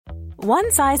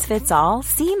One size fits all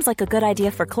seems like a good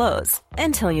idea for clothes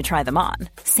until you try them on.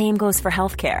 Same goes for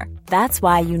healthcare. That's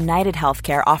why United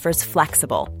Healthcare offers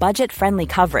flexible, budget-friendly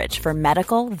coverage for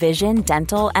medical, vision,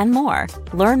 dental, and more.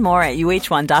 Learn more at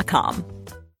uh1.com.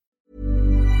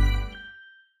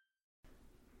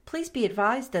 Please be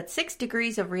advised that 6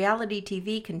 Degrees of Reality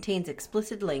TV contains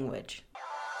explicit language.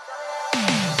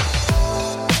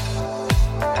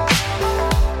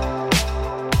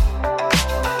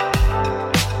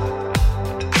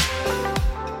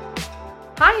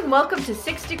 Hi, and welcome to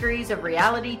 6 Degrees of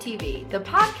Reality TV, the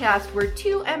podcast where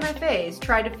two MFAs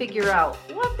try to figure out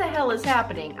what the hell is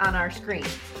happening on our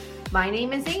screens. My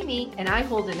name is Amy, and I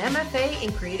hold an MFA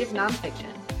in Creative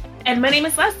Nonfiction. And my name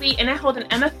is Leslie, and I hold an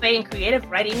MFA in Creative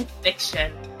Writing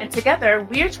Fiction. And together,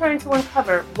 we are trying to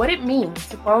uncover what it means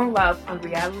to fall in love on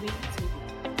reality TV.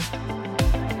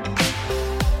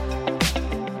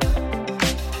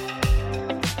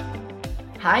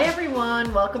 Hi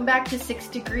everyone, welcome back to 6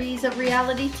 Degrees of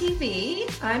Reality TV.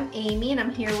 I'm Amy and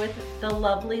I'm here with the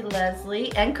lovely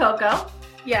Leslie and Coco.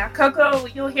 Yeah, Coco,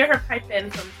 you'll hear her pipe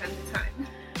in from time to time.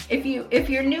 If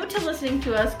you're new to listening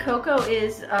to us, Coco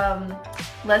is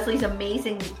Leslie's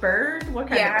amazing bird. What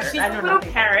kind of bird? She's a little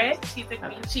parrot. She's a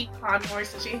green cheek condor,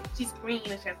 so she's green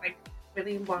and she has like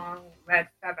really long red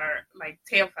feather, like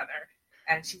tail feather,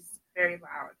 and she's very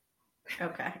loud.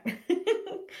 Okay.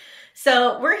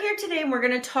 So we're here today and we're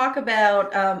going to talk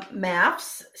about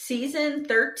MAFS Season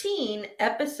 13,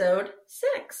 Episode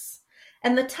 6.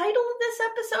 And the title of this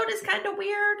episode is kind of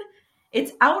weird.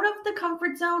 It's Out of the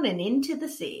Comfort Zone and Into the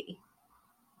Sea.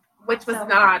 Which was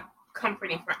not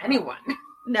comforting for anyone.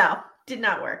 No, did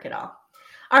not work at all.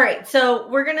 All right, so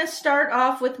we're going to start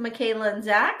off with Michaela and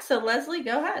Zach. So Leslie,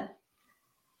 go ahead.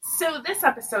 So this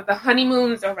episode, the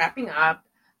honeymoons are wrapping up.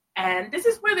 And this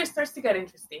is where this starts to get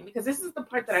interesting, because this is the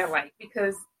part that I like,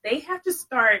 because they have to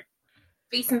start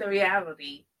facing the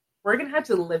reality. We're going to have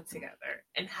to live together.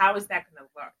 And how is that going to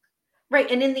look? Right.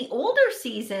 And in the older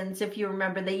seasons, if you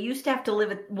remember, they used to have to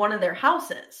live at one of their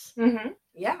houses. Mm-hmm.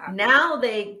 Yeah. Now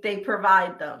they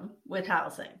provide them with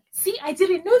housing. See, I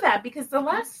didn't know that, because the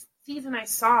last season I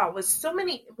saw was so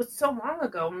long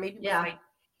ago, maybe like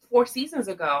 4 seasons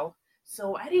ago.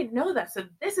 So I didn't know that. So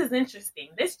this is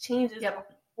interesting. This changes a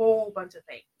whole bunch of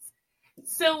things.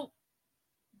 So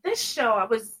this show, I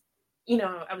was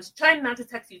trying not to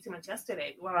text you too much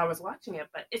yesterday while I was watching it,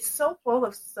 but it's so full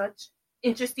of such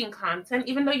interesting content,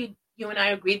 even though you and I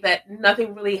agreed that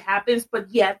nothing really happens, but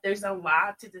yet there's a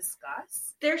lot to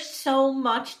discuss. There's so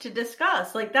much to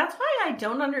discuss. Like, that's why I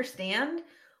don't understand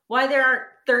why there aren't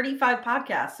 35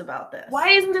 podcasts about this. Why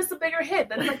isn't this a bigger hit?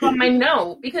 That's like on my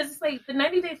note, because it's like the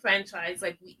 90 Day franchise,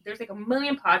 like there's like a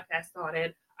million podcasts on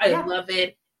it. I love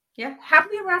it. Yeah.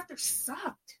 Happily Ever After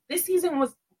sucked. This season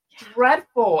was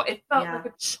dreadful. It felt like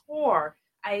a chore.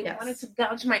 I wanted to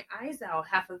gouge my eyes out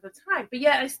half of the time, but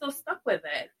yet I still stuck with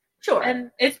it. Sure. And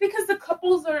it's because the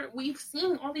couples we've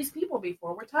seen all these people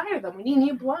before. We're tired of them. We need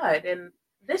new blood. And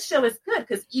this show is good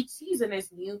because each season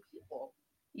is new people.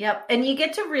 Yep. And you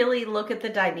get to really look at the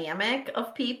dynamic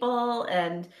of people.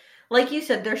 And like you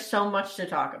said, there's so much to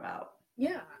talk about.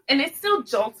 Yeah. And it still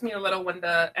jolts me a little when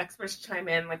the experts chime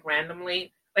in like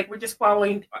randomly. Like, we're just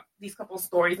following these couple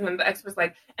stories, and then the expert's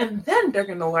like, and then they're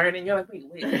going to learn. And you're like,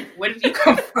 wait, where did you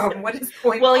come from? What is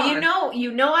going on? Well,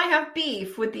 you know I have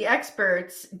beef with the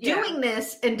experts doing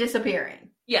this and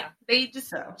disappearing. Yeah, they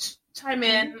just chime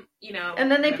in,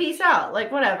 And then they peace out.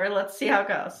 Like, whatever, let's see how it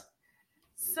goes.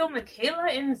 So, Michaela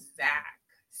and Zach.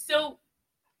 So,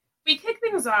 we kick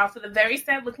things off with a very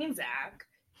sad-looking Zach.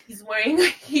 He's wearing a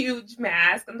huge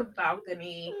mask on the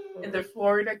balcony in the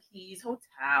Florida Keys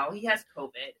hotel. He has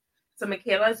COVID. So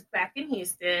Michaela is back in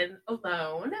Houston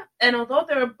alone. And although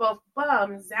they're both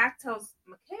bummed, Zach tells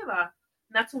Michaela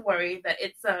not to worry, that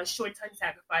it's a short-time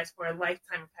sacrifice for a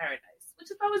lifetime of paradise, which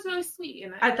I thought was really sweet.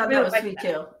 And I thought really that was sweet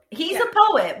too. He's a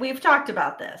poet. We've talked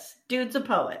about this. Dude's a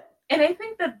poet. And I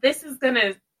think that this is going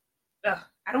to...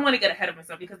 I don't want to get ahead of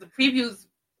myself, because the previews...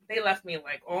 They left me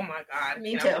like, oh my God.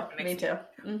 Me too.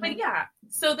 Mm-hmm. But yeah,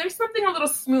 so there's something a little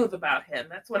smooth about him.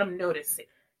 That's what I'm noticing.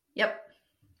 Yep.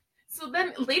 So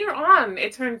then later on,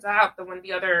 it turns out that when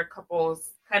the other couples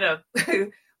kind of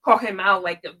call him out,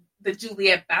 like the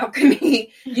Juliet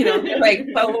balcony, they're like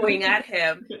following at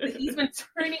him, he's been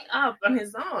turning up on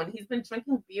his own. He's been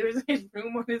drinking beers in his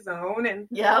room on his own, and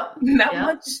not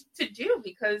much to do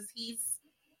because he's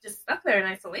just stuck there in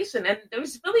isolation. And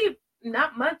there's really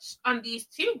not much on these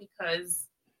two because,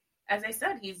 as I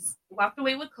said, he's locked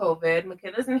away with COVID.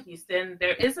 Michaela's in Houston.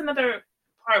 There is another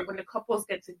part when the couples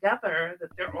get together that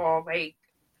they're all like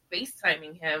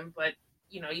FaceTiming him, but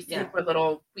you see him for a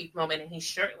little brief moment and he's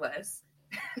shirtless.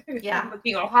 Yeah.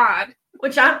 Looking all hot.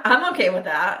 Which I'm okay with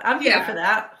that. I'm here for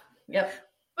that. Yep.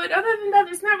 But other than that,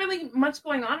 there's not really much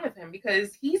going on with him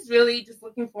because he's really just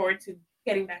looking forward to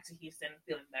getting back to Houston and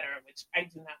feeling better, which I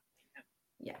do not blame him.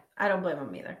 Yeah, I don't blame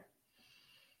him either.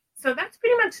 So that's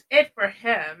pretty much it for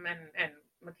him and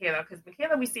Michaela, because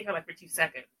Michaela, we see her like for 2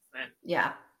 seconds, and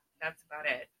that's about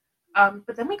it.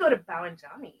 But then we go to Bao and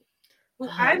Johnny. Who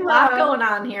a lot going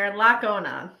on here. A lot going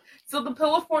on. So the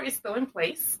pillow fort is still in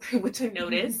place, which I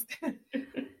noticed.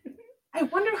 I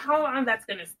wonder how long that's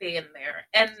going to stay in there.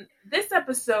 And this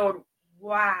episode,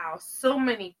 wow, so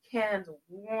many cans of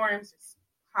worms just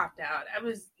popped out. I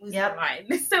was losing my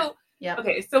mind. So,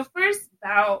 okay, so first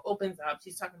Bao opens up.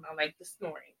 She's talking about like the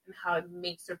snoring and how it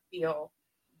makes her feel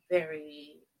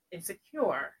very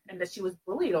insecure and that she was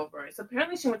bullied over it. So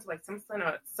apparently she went to like some kind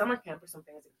of summer camp or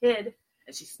something as a kid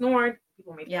and she snored.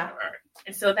 People made fun of her.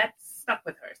 And so that stuck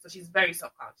with her. So she's very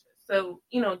self-conscious. So,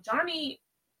 you know, Johnny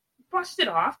brushed it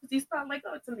off because he thought like,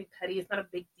 oh, it's something petty. It's not a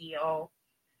big deal.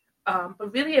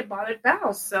 But really it bothered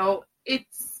Val. So I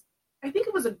think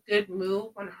it was a good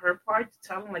move on her part to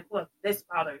tell him like, look, this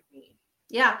bothered me.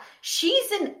 Yeah.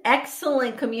 She's an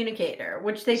excellent communicator,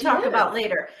 which they talk about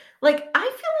later. Like, I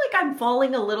feel like I'm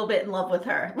falling a little bit in love with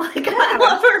her. Like, I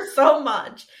love her so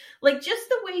much. Like, just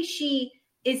the way she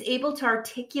is able to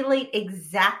articulate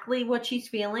exactly what she's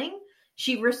feeling.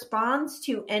 She responds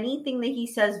to anything that he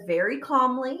says very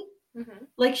calmly. Mm-hmm.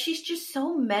 Like, she's just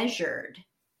so measured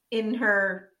in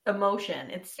her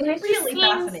emotion. It's really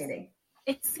fascinating.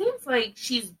 It seems like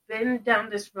she's been down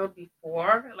this road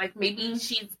before. Like, maybe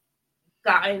she's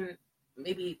gotten,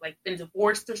 been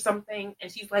divorced or something.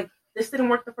 And she's like, this didn't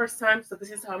work the first time, so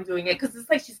this is how I'm doing it. Because it's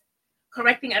like she's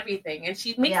correcting everything. And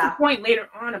she makes a point later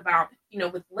on about, you know,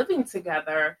 with living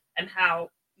together and how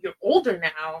you're older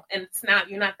now and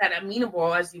you're not that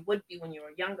amenable as you would be when you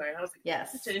were younger. And I was like,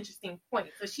 that's such an interesting point.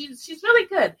 So she's really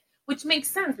good, which makes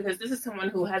sense because this is someone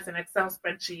who has an Excel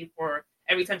spreadsheet for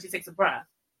every time she takes a breath.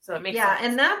 So it makes sense.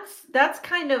 And that's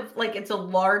kind of like, it's a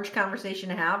large conversation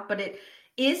to have, but it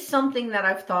is something that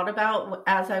I've thought about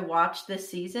as I watch this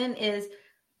season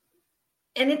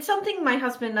and it's something my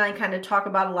husband and I kind of talk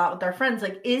about a lot with our friends.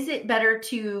 Like, is it better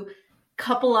to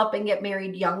couple up and get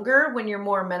married younger when you're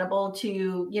more amenable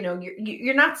to, you know,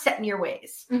 you're not set in your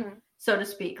ways, so to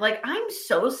speak. Like, I'm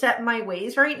so set in my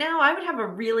ways right now. I would have a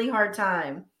really hard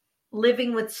time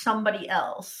living with somebody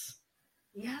else.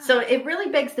 Yeah. So it really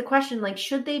begs the question, like,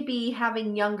 should they be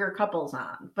having younger couples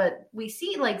on? But we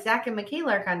see like Zach and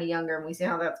Michaela are kind of younger and we see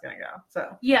how that's going to go.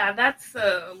 So yeah, that's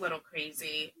a little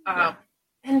crazy.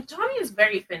 And Johnny is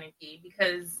very finicky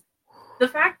because the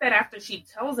fact that after she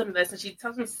tells him this and she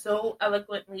tells him so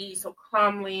eloquently, so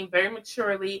calmly, very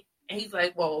maturely, and he's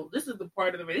like, well, this is the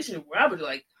part of the relationship where I would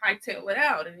like hightail it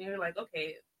out. And you're like,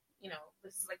 okay, you know,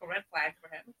 this is like a red flag for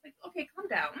him. It's like, okay, calm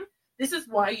down. This is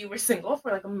why you were single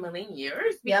for like a million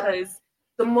years. Because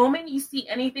the moment you see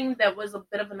anything that was a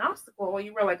bit of an obstacle,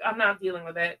 you were like, I'm not dealing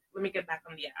with it. Let me get back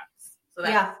on the apps. So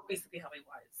that's basically how he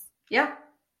was. Yeah.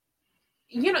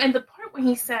 You know, and the part when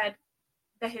he said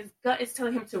that his gut is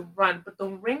telling him to run, but the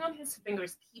ring on his finger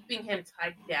is keeping him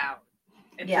tied down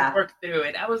and to work through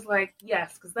it. I was like,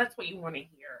 yes, because that's what you want to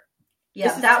hear.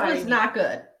 Yeah, that was not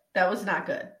good. That was not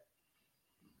good.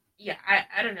 Yeah,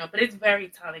 I don't know, but it's very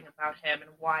telling about him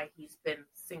and why he's been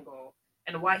single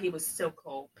and why he was so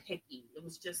cold, picky. It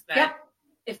was just that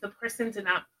if the person did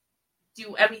not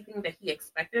do everything that he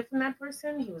expected from that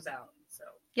person, he was out. So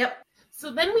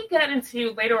So then we get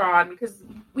into later on, because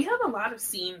we have a lot of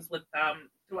scenes with them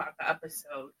throughout the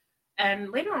episode.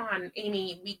 And later on,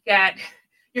 Amy, we get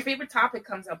your favorite topic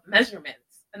comes up,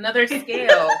 measurements, another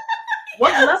scale.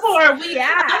 What level are we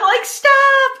at? I'm like,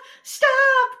 stop,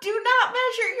 do not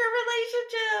measure your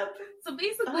relationship. So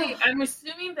basically, I'm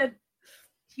assuming that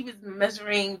he was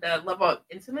measuring the level of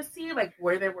intimacy, like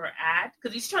where they were at,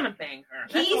 because he's trying to bang her.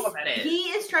 That's all that is. He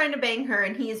is trying to bang her,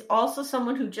 and he is also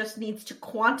someone who just needs to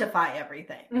quantify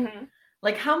everything. Mm-hmm.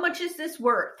 Like, how much is this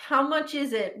worth? How much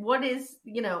is it? What is,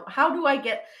 you know, how do I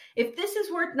get, if this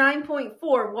is worth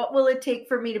 9.4, what will it take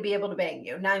for me to be able to bang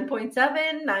you? 9.7,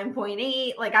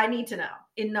 9.8? Like, I need to know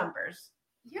in numbers.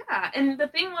 Yeah, and the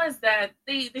thing was that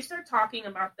they start talking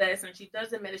about this, and she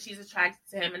does admit that she's attracted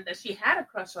to him and that she had a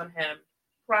crush on him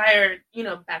prior, you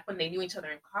know, back when they knew each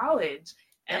other in college.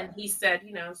 And he said,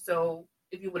 you know, so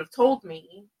if you would have told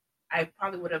me, I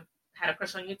probably would have had a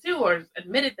crush on you too, or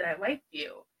admitted that I liked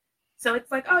you. So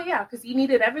it's like, oh yeah, because he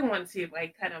needed everyone to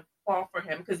like kind of fall for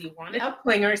him because he wanted the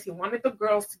clingers, he wanted the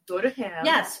girls to go to him.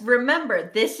 Yes, remember,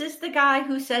 this is the guy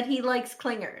who said he likes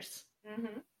clingers.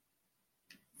 Mm-hmm.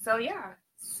 So yeah.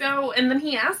 So, and then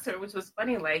he asked her, which was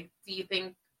funny, like, do you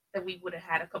think that we would have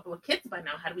had a couple of kids by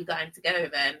now had we gotten together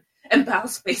then. And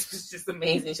Val's face was just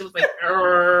amazing. She was like,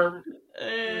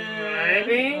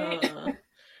 maybe?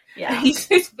 Yeah. His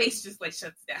face just like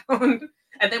shuts down.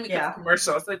 And then we get the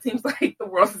commercial. So it seems like the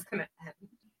world is going to end.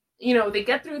 You know, they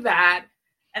get through that.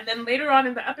 And then later on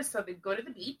in the episode, they go to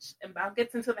the beach and Val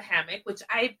gets into the hammock, which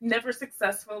I've never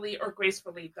successfully or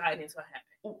gracefully gotten into a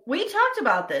hammock. We talked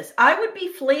about this. I would be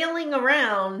flailing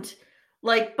around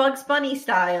like Bugs Bunny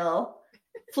style,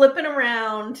 flipping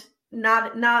around,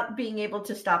 not being able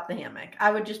to stop the hammock.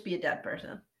 I would just be a dead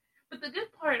person. But the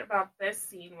good part about this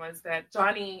scene was that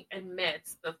Johnny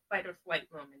admits the fight or flight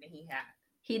moment that he had.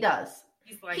 He does.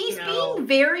 He's like, he's being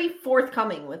very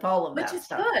forthcoming with all of that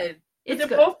stuff. Which is good. They're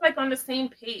good. both like on the same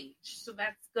page, so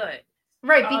that's good.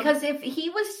 Right, because if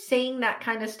he was saying that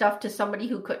kind of stuff to somebody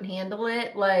who couldn't handle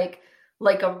it, like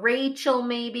a Rachel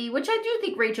maybe, which I do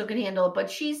think Rachel can handle it, but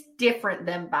she's different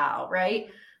than Bao, right?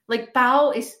 Like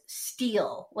Bao is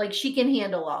steel. Like she can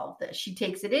handle all of this. She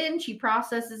takes it in, she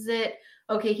processes it.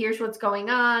 Okay, here's what's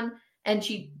going on, and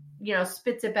she,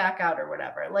 spits it back out or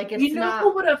whatever. Like it's not.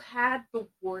 Who would have had the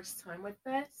worst time with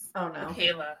this? Oh no,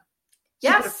 Michaela. She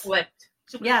yes, would have flipped.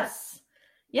 Yes.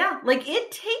 Yeah, like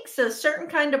it takes a certain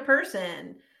kind of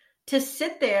person to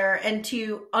sit there and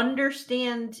to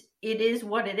understand it is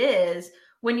what it is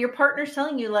when your partner's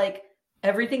telling you, like,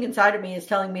 everything inside of me is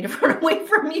telling me to run away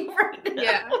from you right now.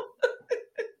 Yeah.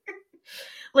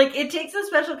 Like, it takes a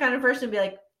special kind of person to be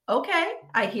like, okay,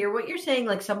 I hear what you're saying,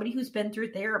 like somebody who's been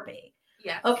through therapy.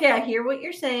 Yeah. Okay, I hear what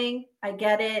you're saying. I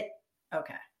get it.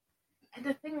 Okay. And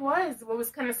the thing was, what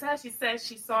was kind of sad, she said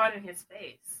she saw it in his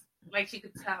face. Like, she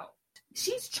could tell.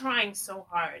 She's trying so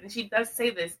hard. And she does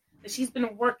say this, that she's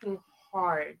been working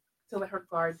hard to let her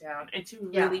guard down and to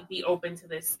really be open to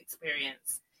this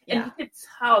experience. And you could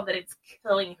tell that it's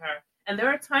killing her. And there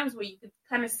are times where you could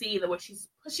kind of see that where she's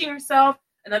pushing herself,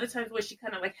 and other times where she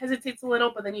kind of like hesitates a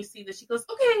little, but then you see that she goes,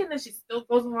 okay, and then she still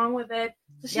goes along with it.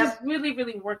 So she's really,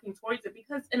 really working towards it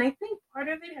and I think part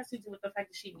of it has to do with the fact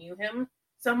that she knew him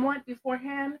somewhat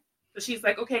beforehand. So she's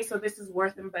like, okay, so this is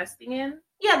worth investing in.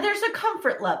 Yeah, there's a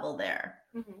comfort level there.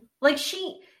 Mm-hmm. Like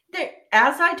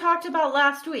as I talked about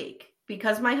last week,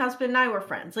 because my husband and I were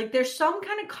friends, like there's some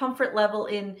kind of comfort level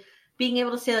in being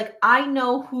able to say, like, I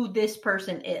know who this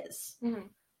person is. Mm-hmm.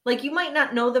 Like, you might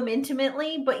not know them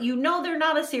intimately, but you know they're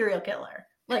not a serial killer.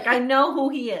 Like, I know who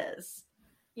he is.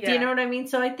 Yeah. Do you know what I mean?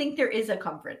 So I think there is a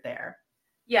comfort there.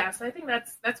 Yeah, so I think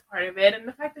that's part of it. And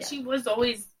the fact that she was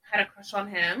always had a crush on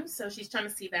him, so she's trying to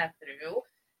see that through.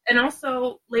 And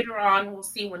also, later on, we'll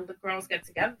see when the girls get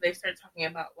together, they start talking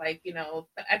about, like, the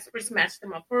experts matched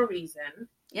them up for a reason.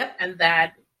 Yep. And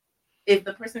that if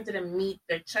the person didn't meet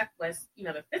their checklist,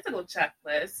 the physical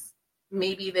checklist,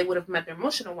 maybe they would have met their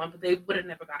emotional one, but they would have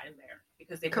never gotten there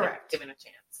because they weren't given a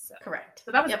chance. So. Correct.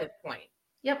 So that was a good point.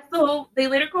 Yep. So they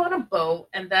later go on a boat,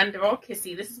 and then they're all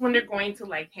kissy. This is when they're going to,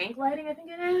 like, hang gliding, I think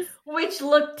it is. Which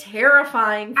looked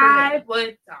terrifying for me. I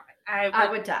would die. I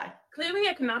would die. Clearly,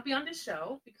 I could not be on this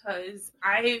show because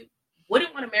I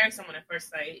wouldn't want to marry someone at first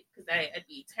sight because I'd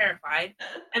be terrified.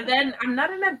 And then I'm not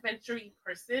an adventure-y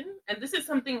person. And this is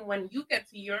something when you get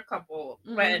to your couple,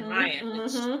 Brett and Ryan,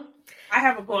 which I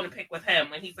have a bone to pick with him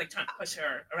when he's like trying to push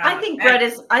her around. I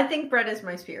think Brett is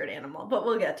my spirit animal, but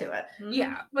we'll get to it. Mm-hmm.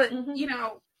 Yeah, but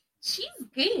she's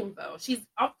game though. She's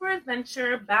up for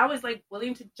adventure. Bao is like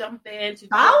willing to jump in.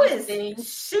 Bao is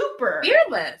super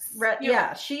fearless.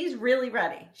 Yeah, she's really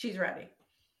ready. She's ready.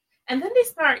 And then they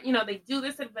start, they do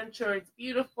this adventure. It's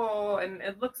beautiful and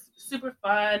it looks super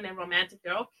fun and romantic.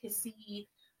 They're all kissy.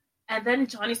 And then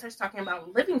Johnny starts talking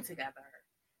about living together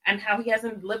and how he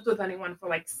hasn't lived with anyone for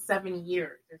like 7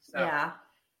 years or so. Yeah.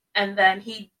 And then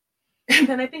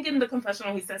I think in the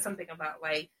confessional, he says something about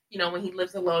like, when he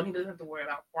lives alone, he doesn't have to worry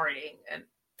about farting.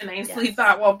 And I instantly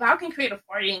thought, well, Bao can create a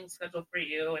farting schedule for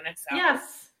you in Excel.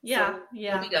 Yes. Yeah. So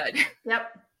it'll be good.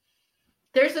 Yep.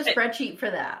 There's a spreadsheet for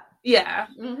that. Yeah.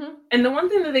 Mm-hmm. And the one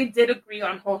thing that they did agree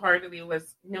on wholeheartedly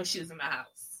was no shoes in the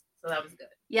house. So that was good.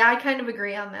 Yeah, I kind of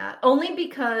agree on that. Only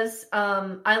because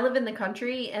I live in the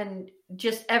country and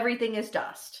just everything is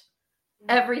dust.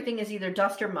 Mm-hmm. Everything is either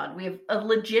dust or mud. We have a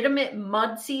legitimate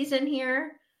mud season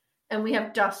here and we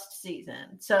have dust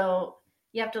season. So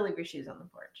you have to leave your shoes on the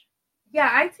porch. Yeah,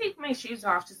 I take my shoes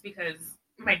off just because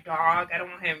my dog, I don't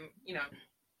want him,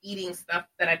 eating stuff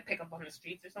that I pick up on the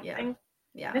streets or something.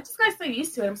 Yeah. I just got so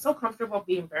used to it. I'm so comfortable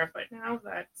being barefoot now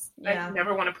that I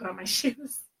never want to put on my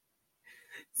shoes.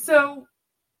 So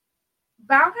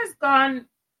Bao has gone,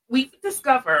 we've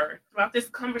discovered throughout this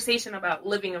conversation about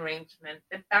living arrangement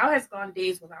that Bao has gone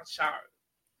days without showering.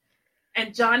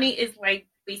 And Johnny is like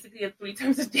basically a 3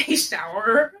 times a day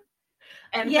shower.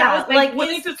 And Yeah, that was like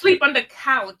willing to sleep on the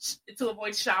couch to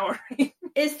avoid showering.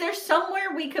 Is there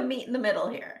somewhere we could meet in the middle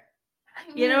here?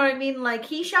 You know what I mean? Like,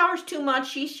 he showers too much.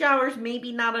 She showers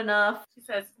maybe not enough. She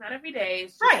says, it's not every day.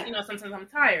 It's just, you know, sometimes I'm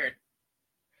tired.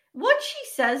 What she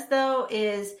says, though,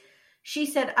 is she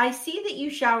said, I see that you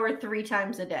shower 3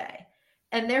 times a day.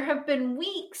 And there have been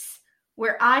weeks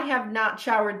where I have not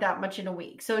showered that much in a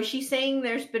week. So is she saying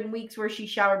there's been weeks where she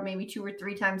showered maybe 2 or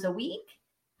 3 times a week?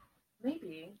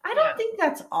 Maybe. I don't think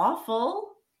that's awful.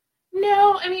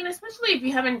 No, I mean, especially if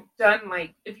you haven't done,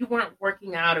 like, if you weren't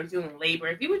working out or doing labor,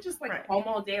 if you were just, like, home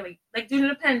all day, like during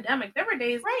the pandemic, there were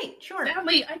days,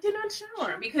 sadly, I did not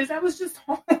shower because I was just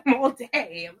home all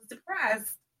day. I was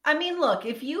depressed. I mean, look,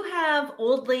 if you have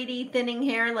old lady thinning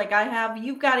hair like I have,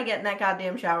 you've got to get in that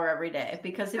goddamn shower every day.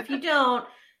 Because if you don't,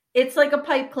 it's like a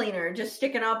pipe cleaner just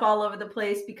sticking up all over the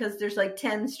place because there's like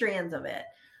 10 strands of it.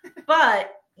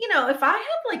 But, you know, if I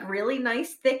had like really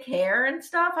nice thick hair and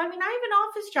stuff, I mean, I have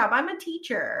an office job. I'm a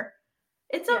teacher.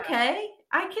 It's okay.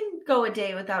 I can go a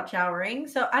day without showering.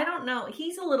 So I don't know.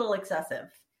 He's a little excessive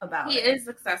about it. He is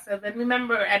excessive. And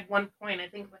remember at one point, I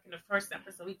think like in the first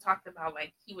episode, we talked about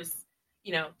like he was,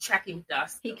 you know, tracking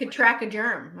dust. He could track a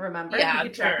germ, remember? Yeah, he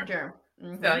could track a germ.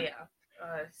 Mm-hmm.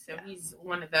 So, he's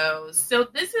one of those. So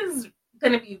this is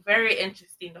going to be very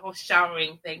interesting, the whole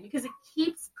showering thing, because it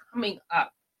keeps coming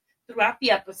up throughout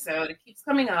the episode. It keeps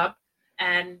coming up,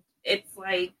 and it's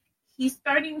like he's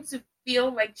starting to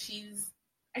feel like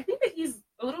I think that he's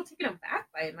a little taken aback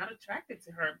by it, not attracted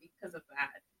to her because of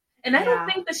that. And I don't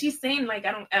think that she's saying, like,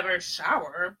 I don't ever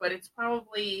shower, but it's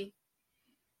probably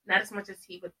not as much as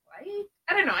he would like.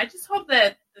 I don't know. I just hope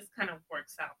that this kind of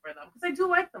works out for them because I do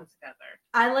like them together.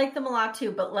 I like them a lot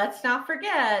too, but let's not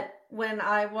forget when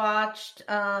I watched,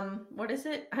 what is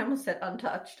it? I almost said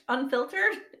Untouched.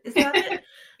 Unfiltered? Is that it?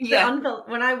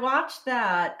 When I watched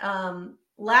that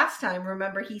last time,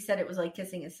 remember he said it was like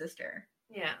kissing his sister.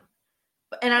 Yeah.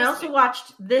 And I also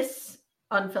watched this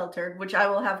Unfiltered, which I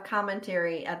will have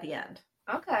commentary at the end.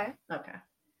 Okay. Okay.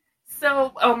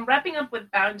 So, wrapping up with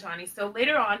Bao and Johnny. So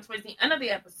later on, towards the end of the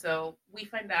episode, we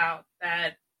find out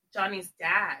that Johnny's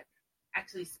dad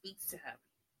actually speaks to him.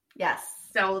 Yes.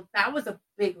 So that was a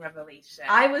big revelation.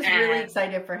 I was really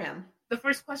excited for him. The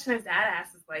first question his dad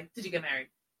asks is like, did you get married?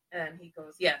 And he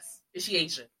goes, yes. Is she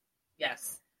Asian?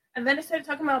 Yes. And then they started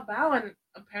talking about Bao, and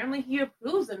apparently he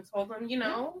approves and told him, you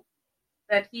know,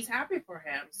 that he's happy for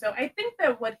him. So I think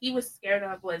that what he was scared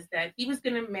of was that he was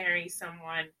going to marry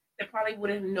someone that probably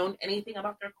wouldn't have known anything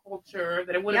about their culture,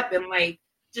 that it would have been like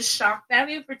just shock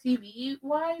value for TV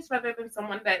wise, rather than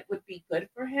someone that would be good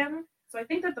for him. So I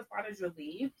think that the father's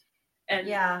relieved. And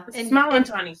the smile on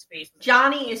Johnny's face.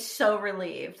 Johnny is so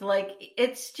relieved. Like,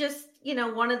 it's just, you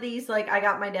know, one of these, like, I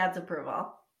got my dad's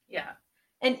approval. Yeah.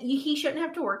 And he shouldn't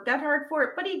have to work that hard for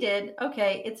it, but he did.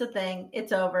 Okay, it's a thing.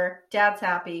 It's over. Dad's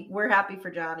happy. We're happy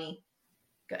for Johnny.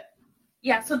 Good.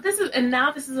 Yeah, so this is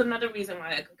another reason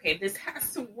why, like, okay, this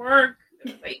has to work.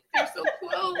 Like, they're so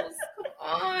close. Come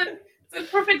on. It's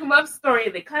a perfect love story.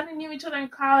 They kind of knew each other in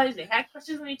college. They had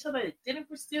crushes on each other. They didn't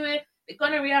pursue it. They go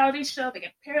on a reality show. They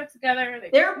get paired together.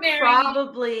 They're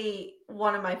probably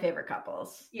one of my favorite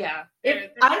couples. Yeah.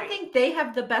 I think they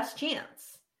have the best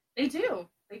chance. They do.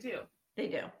 They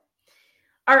do.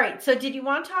 All right. So did you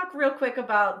want to talk real quick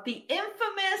about the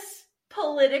infamous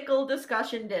political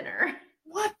discussion dinner?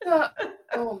 What the?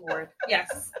 Oh, Lord.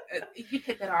 Yes. You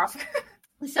kick it off.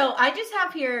 So I just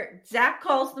have here, Zach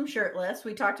calls them shirtless.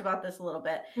 We talked about this a little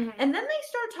bit. Mm-hmm. And then they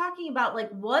start talking about,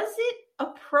 like, was it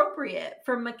appropriate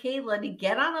for Michaela to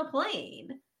get on a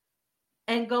plane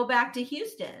and go back to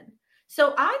Houston?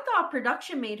 So I thought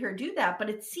production made her do that, but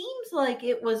it seems like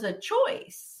it was a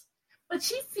choice. But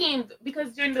she seemed,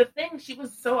 because during the thing, she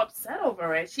was so upset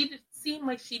over it. She seemed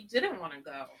like she didn't want to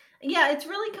go. Yeah, it's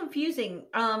really confusing.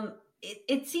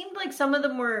 It seemed like some of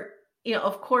them were, you know,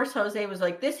 of course, Jose was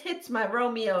like, this hits my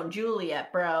Romeo and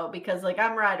Juliet, bro, because, like,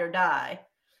 I'm ride or die.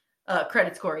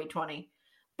 Credit score 820.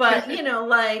 But, you know,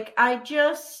 like, I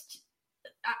guess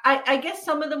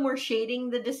some of them were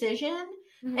shading the decision.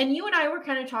 Mm-hmm. And you and I were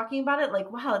kind of talking about it,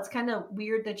 like, wow, it's kind of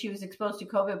weird that she was exposed to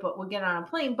COVID, but we'll get on a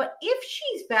plane. But if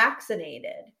she's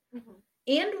vaccinated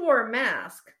and wore a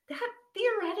mask, that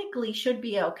theoretically should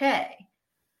be okay.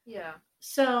 Yeah.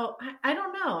 So, I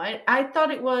don't know. I thought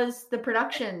it was the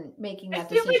production making that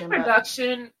decision. I feel like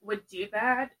production would do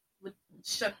that, would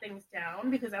shut things down,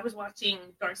 because I was watching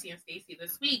Darcy and Stacey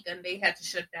this week, and they had to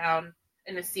shut down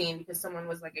in a scene because someone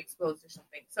was, like, exposed or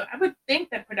something. So I would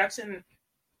think that production,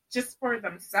 just for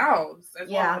themselves, as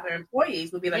well as their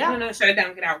employees, would be like, no, shut it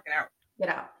down, get out. Get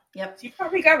out. Yep. So you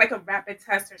probably got, like, a rapid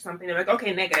test or something. They're like,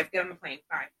 okay, negative, get on the plane,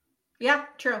 bye. Yeah,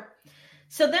 true.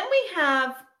 So then we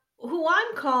have who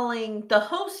I'm calling the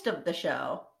host of the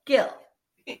show, Gil.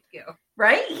 Gil.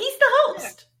 Right? He's the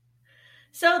host. Yeah.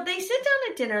 So they sit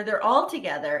down at dinner, they're all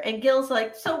together, and Gil's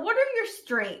like, so what are your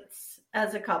strengths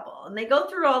as a couple? And they go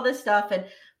through all this stuff, and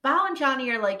Bao and Johnny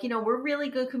are like, we're really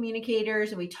good communicators,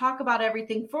 and we talk about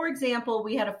everything. For example,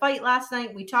 we had a fight last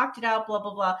night, we talked it out, blah,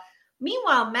 blah, blah.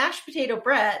 Meanwhile, mashed potato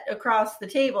Brett across the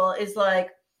table is like,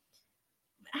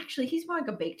 actually, he's more like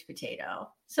a baked potato.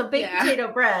 So baked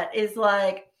potato Brett is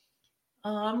like,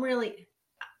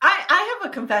 I have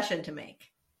a confession to make.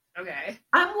 Okay.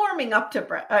 I'm warming up to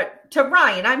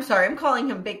Ryan. I'm sorry. I'm calling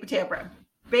him baked potato Brett.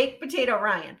 Baked potato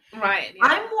Ryan. Ryan. Yeah.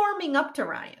 I'm warming up to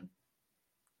Ryan.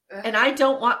 And I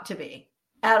don't want to be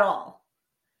at all.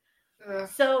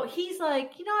 So he's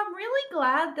like, I'm really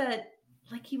glad that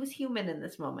he was human in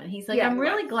this moment. He's like, I'm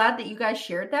really glad that you guys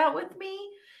shared that with me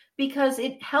because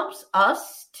it helps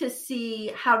us to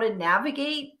see how to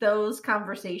navigate those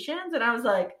conversations. And I was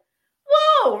like,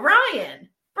 whoa, Ryan,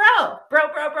 bro,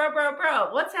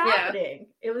 what's happening?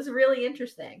 Yeah. It was really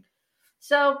interesting.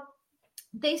 So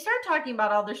they start talking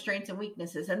about all their strengths and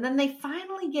weaknesses, and then they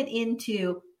finally get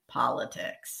into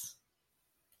politics.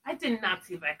 I did not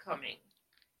see that coming.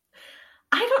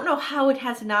 I don't know how it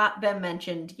has not been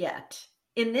mentioned yet.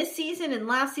 In this season and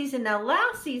last season. Now,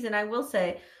 last season, I will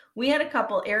say, we had a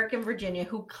couple, Eric and Virginia,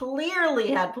 who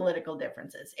clearly had political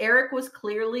differences. Eric was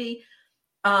clearly,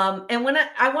 and when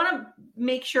I want to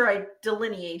make sure I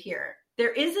delineate here,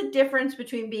 there is a difference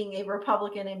between being a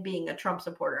Republican and being a Trump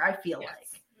supporter, I feel like.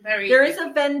 There is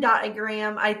a Venn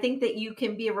diagram. I think that you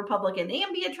can be a Republican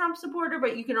and be a Trump supporter,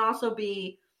 but you can also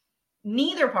be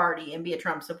neither party and be a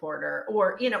Trump supporter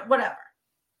or, whatever.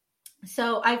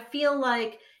 So I feel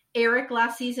like Eric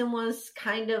last season was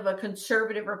kind of a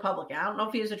conservative Republican. I don't know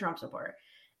if he was a Trump supporter.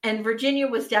 And Virginia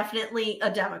was definitely a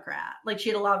Democrat. She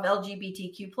had a lot of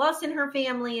LGBTQ plus in her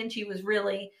family, and she was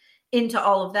really into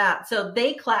all of that. So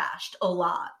they clashed a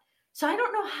lot. So I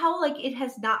don't know how it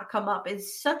has not come up.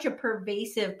 It's such a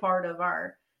pervasive part of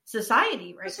our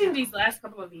society right now. In these last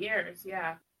couple of years,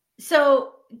 yeah.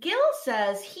 So Gil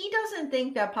says he doesn't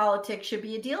think that politics should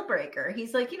be a deal breaker.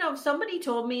 He's like, if somebody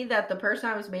told me that the person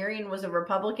I was marrying was a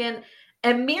Republican,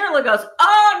 and Mirla goes,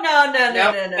 oh,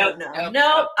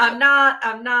 no, I'm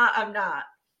not.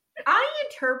 I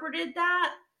interpreted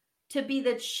that to be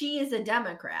that she is a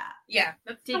Democrat. Yeah,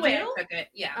 that's the way I took it.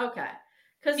 Yeah. Okay.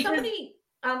 Because somebody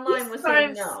online was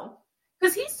saying no.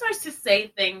 Because he starts to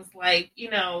say things like,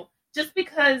 just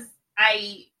because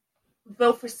I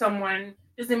vote for someone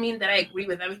doesn't mean that I agree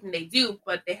with everything they do,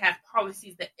 but they have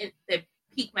policies that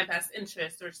pique my best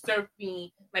interest or serve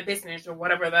me, my business, or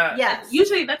whatever.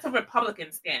 Usually that's a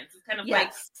Republican stance. It's kind of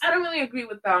like, I don't really agree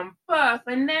with them, but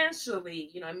financially,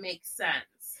 it makes sense.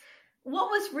 What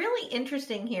was really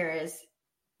interesting here is,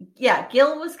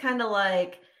 Gil was kind of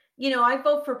like, I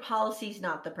vote for policies,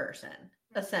 not the person,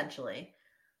 essentially.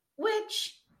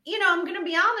 Which, I'm going to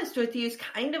be honest with you, is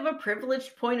kind of a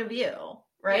privileged point of view,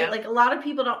 right? Yeah. A lot of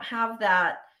people don't have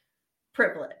that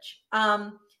privilege.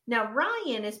 Now,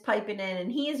 Ryan is piping in,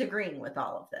 and he is agreeing with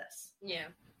all of this. Yeah.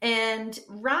 And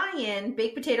Ryan,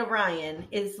 Baked Potato Ryan,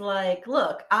 is like,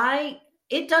 look,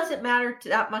 it doesn't matter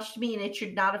that much to me, and it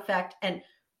should not affect. And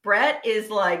Brett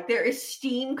is like, there is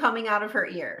steam coming out of her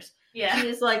ears. Yeah. She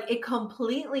is like, it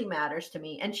completely matters to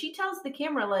me. And she tells the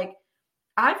camera,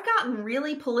 I've gotten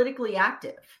really politically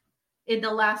active in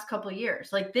the last couple of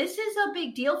years. This is a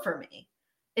big deal for me.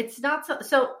 It's not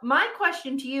so my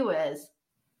question to you is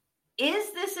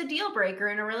this a deal breaker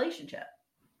in a relationship?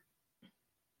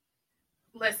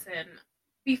 Listen,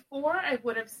 before I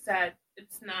would have said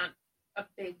it's not a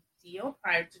big deal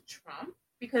prior to Trump,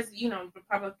 because,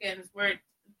 Republicans were,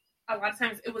 a lot of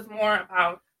times it was more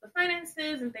about the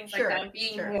finances and things like that, and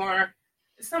being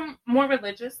more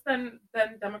religious than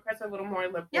Democrats are, a little more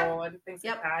liberal and things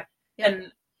like that. Yep.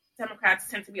 And Democrats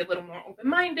tend to be a little more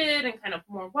open-minded and kind of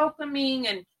more welcoming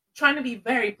and trying to be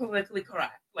very politically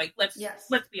correct. Let's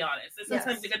be honest.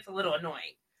 Sometimes it gets a little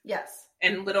annoying. Yes.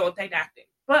 And a little didactic.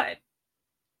 But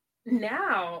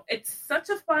now it's such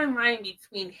a fine line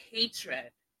between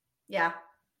hatred. Yeah.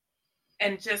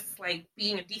 And just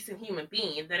being a decent human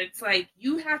being that it's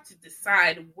you have to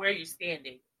decide where you're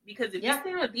standing. Because if you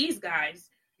stand with these guys,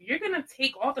 you're going to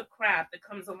take all the crap that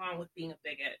comes along with being a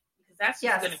bigot. Because that's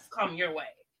just going to come your way.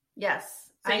 Yes.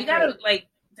 So you got to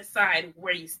decide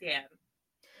where you stand.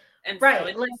 And so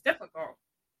it's difficult.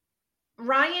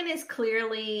 Ryan is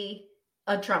clearly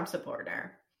a Trump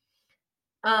supporter.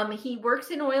 He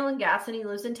works in oil and gas and he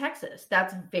lives in Texas.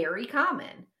 That's very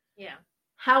common. Yeah.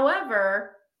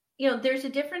 However, there's a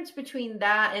difference between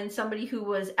that and somebody who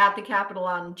was at the Capitol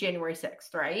on January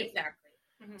 6th, right? Exactly.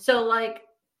 Mm-hmm. So like,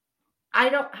 I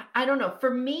don't know.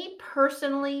 For me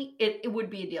personally, it would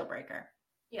be a deal breaker.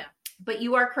 Yeah. But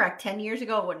you are correct. 10 years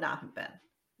ago, it would not have been.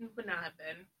 It would not have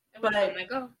been. It would have been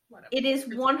like, oh, whatever. It is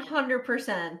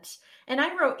 100%. And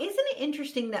I wrote, isn't it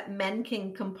interesting that men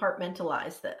can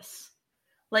compartmentalize this?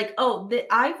 Like, oh,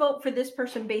 I vote for this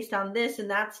person based on this, and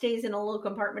that stays in a little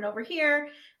compartment over here.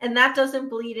 And that doesn't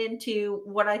bleed into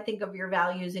what I think of your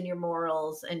values and your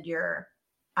morals and your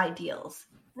ideals.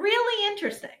 Really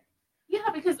interesting. Yeah,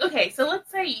 because, okay, so let's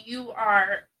say you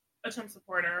are a Trump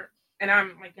supporter and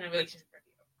I'm like in a relationship with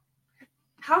you.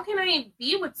 How can I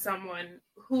be with someone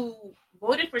who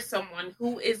voted for someone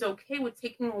who is okay with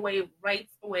taking away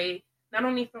rights away, not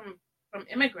only from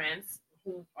immigrants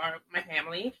who are my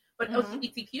family, but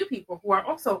LGBTQ people who are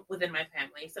also within my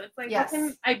family? So it's like, how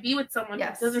can I be with someone who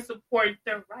doesn't support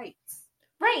their rights?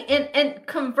 Right. And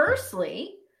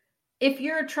conversely, if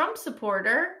you're a Trump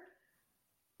supporter,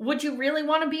 would you really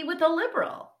want to be with a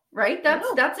liberal? Right?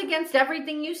 That's against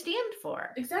everything you stand for.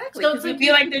 Exactly. So you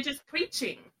feel like they're just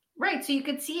preaching. Right. So you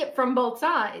could see it from both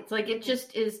sides. Like it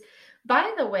just is.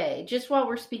 By the way, just while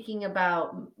we're speaking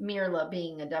about Mirla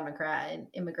being a Democrat in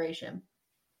immigration,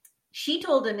 she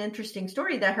told an interesting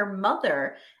story that her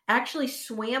mother actually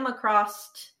swam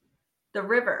across the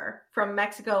river from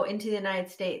Mexico into the United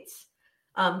States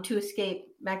to escape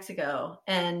Mexico,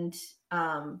 and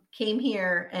came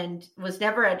here and was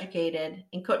never educated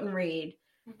and couldn't read,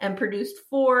 and produced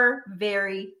 4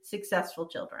 very successful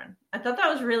children. I thought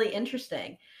that was really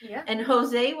interesting. Yeah. And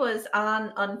Jose was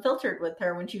on Unfiltered with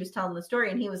her when she was telling the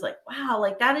story, and he was like, wow,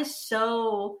 like that is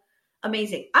so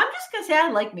amazing. I'm just going to say I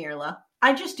like Mirla.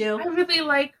 I just do. I really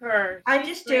like her. I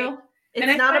just do.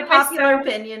 It's not a popular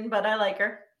opinion, but I like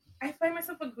her. I find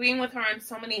myself agreeing with her on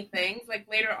so many things. Like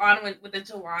later on with the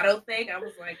gelato thing, I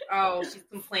was like, oh, she's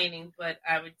complaining, but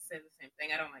I would say the same thing.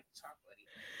 I don't like chocolate either.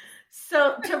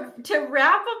 So to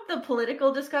wrap up the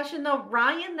political discussion, though,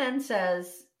 Ryan then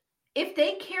says, if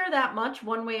they care that much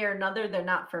one way or another, they're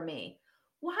not for me.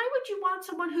 Why would you want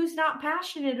someone who's not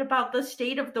passionate about the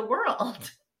state of the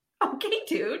world? Okay,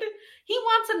 dude. He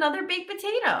wants another baked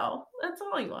potato. That's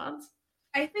all he wants.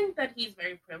 I think that he's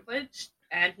very privileged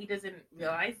and he doesn't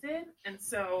realize it. And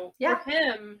so for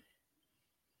him,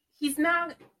 he's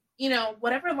not,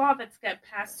 whatever law that's get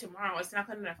passed tomorrow, it's not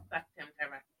going to affect him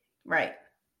directly. Right.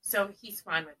 So he's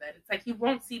fine with it. It's like he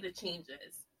won't see the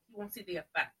changes. He won't see the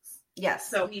effects. Yes.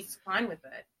 So he's fine with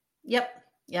it.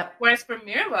 Yep. Whereas for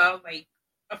Mirla, like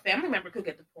a family member could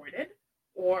get deported.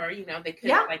 Or, they could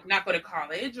like not go to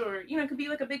college, or, it could be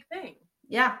like a big thing.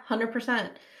 Yeah, 100%.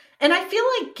 And I feel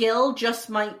like Gil just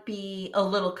might be a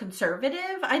little conservative.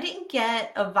 I didn't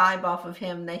get a vibe off of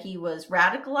him that he was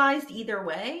radicalized either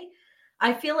way.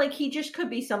 I feel like he just could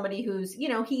be somebody who's,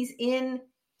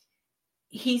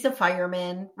 he's a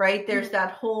fireman, right? There's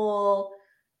that whole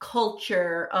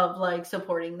culture of like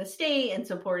supporting the state and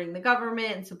supporting the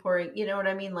government and supporting, you know what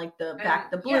I mean? Like the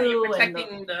back the blue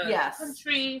protecting the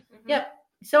country. Mm-hmm. Yep.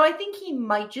 So I think he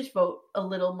might just vote a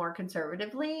little more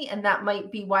conservatively, and that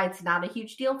might be why it's not a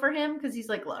huge deal for him, because he's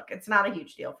like, look, it's not a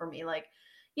huge deal for me. Like,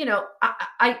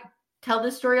 I tell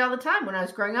this story all the time. When I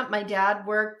was growing up, my dad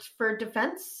worked for a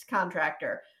defense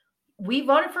contractor. We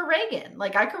voted for Reagan.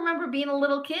 Like, I can remember being a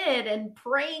little kid and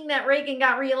praying that Reagan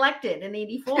got reelected in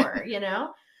 84,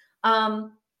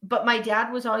 But my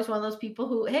dad was always one of those people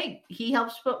who, hey, he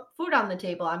helps put food on the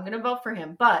table. I'm going to vote for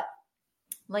him. But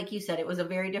like you said, it was a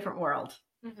very different world.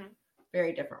 Mm-hmm.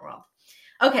 Very different world.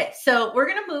 Okay, so we're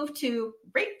going to move to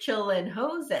Rachel and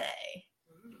Jose.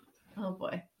 Oh,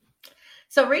 boy.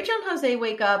 So Rachel and Jose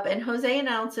wake up, and Jose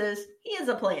announces he has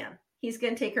a plan. He's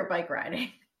going to take her bike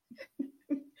riding.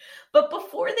 But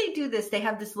before they do this, they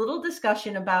have this little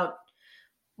discussion about,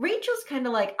 Rachel's kind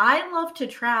of like, I love to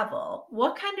travel.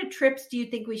 What kind of trips do you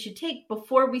think we should take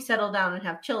before we settle down and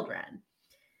have children?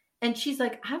 And she's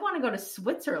like, I want to go to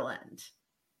Switzerland.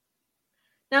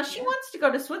 Now, she wants to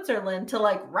go to Switzerland to,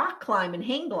 like, rock climb and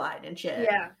hang glide and shit.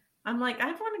 Yeah. I'm like, I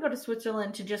want to go to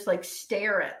Switzerland to just, like,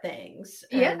 stare at things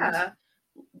and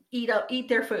eat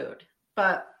their food.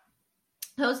 But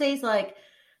Jose's like,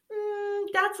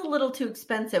 that's a little too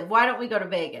expensive. Why don't we go to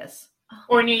Vegas?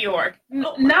 Or New York.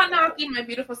 Not knocking my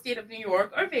beautiful state of New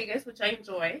York or Vegas, which I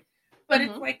enjoy. But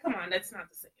it's like, come on, that's not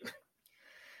the same.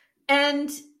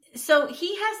 And so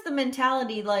he has the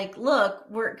mentality like, look,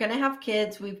 we're going to have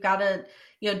kids. We've got to,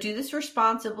 do this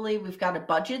responsibly. We've got to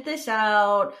budget this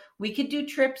out. We could do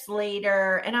trips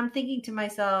later. And I'm thinking to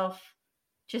myself,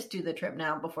 just do the trip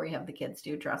now before you have the kids,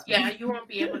 trust me. Yeah, you won't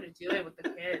be able to do it with the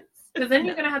kids. Because then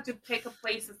you're going to have to pick a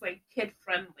place that's like kid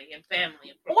friendly and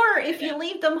family. Or if you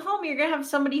leave them home, you're gonna have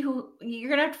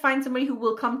to find somebody who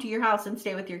will come to your house and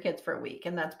stay with your kids for a week,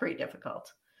 and that's pretty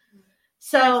difficult.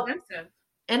 So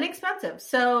expensive.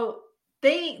 So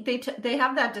they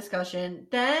have that discussion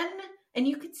then, and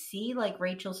you could see like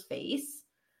Rachel's face,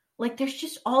 like there's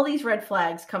just all these red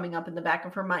flags coming up in the back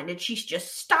of her mind, and she's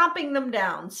just stomping them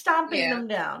down,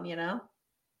 you know.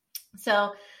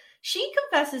 So she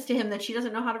confesses to him that she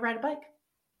doesn't know how to ride a bike,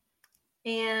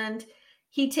 and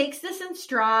he takes this in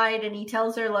stride, and he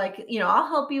tells her like, you know, I'll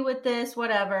help you with this,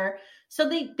 whatever. So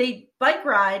they bike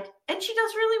ride, and she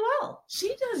does really well.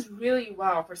 She does really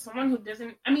well for someone who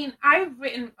doesn't. I mean, I've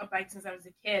ridden a bike since I was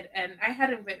a kid, and I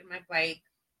hadn't ridden my bike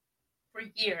for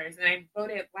years. And I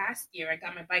rode it last year. I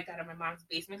got my bike out of my mom's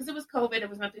basement because it was COVID. There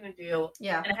was nothing to do.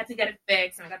 Yeah. And I had to get it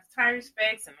fixed, and I got the tires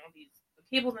fixed and all the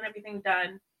cables and everything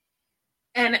done.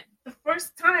 And the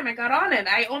first time I got on it,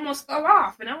 I almost fell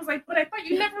off. And I was like, but I thought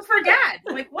you never forget.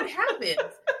 Like, what happened?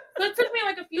 So it took me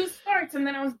like a few starts, and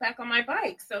then I was back on my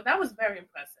bike. So that was very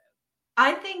impressive.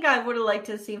 I think I would have liked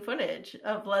to see footage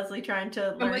of Leslie trying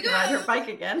to learn to ride her bike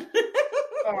again.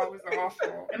 Oh, it was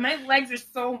awful. And my legs are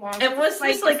so long. And was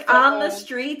this like on the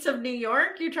streets of New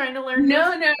York? You're trying to learn?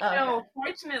 No. Okay.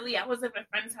 Fortunately, I was at my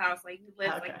friend's house. Like, he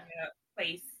lives like in a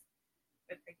place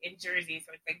that's like in Jersey,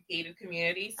 so it's like gated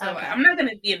community. So I'm not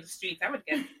gonna be in the streets. I would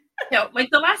get like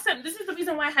the last time. This is the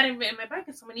reason why I hadn't ridden my bike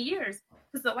in so many years.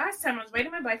 Because the last time I was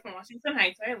riding my bike from Washington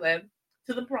Heights, where I live,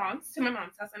 to the Bronx, to my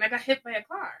mom's house, and I got hit by a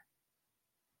car.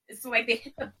 So like they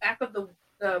hit the back of the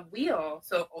wheel,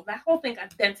 so that whole thing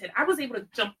got dented. I was able to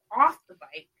jump off the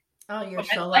bike. Oh, you're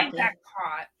so lucky. Got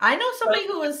caught. I know somebody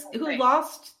who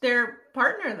lost their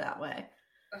partner that way.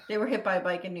 They were hit by a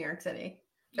bike in New York City.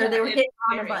 Or they were hit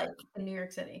on a bike in New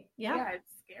York City. Yeah,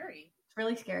 it's scary. It's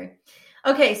really scary.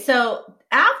 Okay, so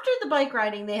after the bike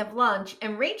riding, they have lunch,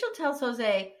 and Rachel tells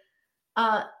Jose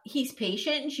he's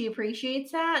patient, and she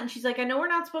appreciates that. And she's like, I know we're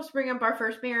not supposed to bring up our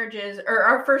first marriages or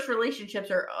our first relationships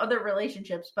or other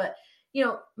relationships, but you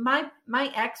know, my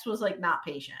ex was like not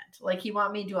patient. Like he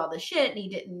wanted me to do all this shit, and he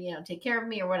didn't, you know, take care of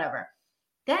me or whatever.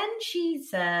 Then she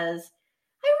says,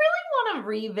 I really want to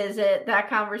revisit that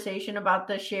conversation about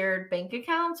the shared bank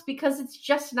accounts because it's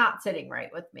just not sitting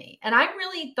right with me. And I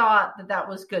really thought that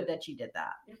was good that she did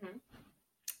that. Mm-hmm.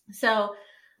 So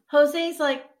Jose's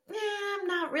like, I'm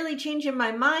not really changing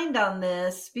my mind on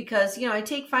this because, you know, I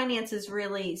take finances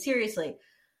really seriously.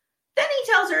 Then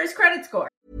he tells her his credit score.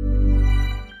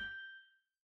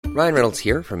 Ryan Reynolds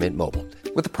here from Mint Mobile.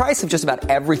 With the price of just about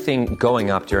everything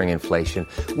going up during inflation,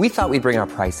 we thought we'd bring our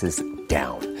prices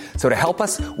down. So to help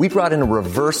us, we brought in a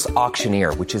reverse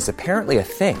auctioneer, which is apparently a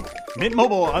thing. Mint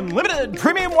Mobile Unlimited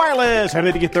Premium Wireless. How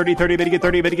to get 30, 30, bit to get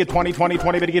 30, bit to get 20, 20,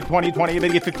 20, bit to get 20, 20, bit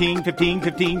to get 15, 15,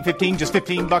 15, 15, just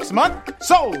 $15 a month?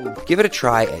 Sold! Give it a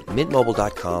try at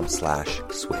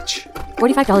mintmobile.com/switch.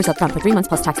 $45 up front for 3 months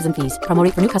plus taxes and fees. Promo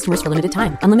rate for new customers for limited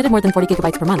time. Unlimited more than 40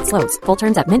 gigabytes per month. Slows full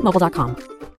terms at mintmobile.com.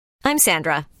 I'm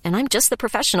Sandra, and I'm just the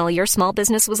professional your small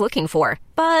business was looking for.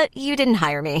 But you didn't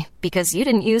hire me because you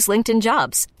didn't use LinkedIn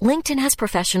Jobs. LinkedIn has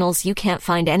professionals you can't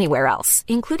find anywhere else,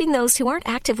 including those who aren't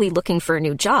actively looking for a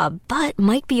new job, but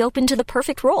might be open to the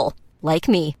perfect role, like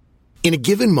me. In a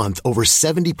given month, over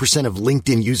 70% of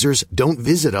LinkedIn users don't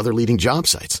visit other leading job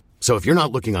sites. So if you're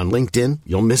not looking on LinkedIn,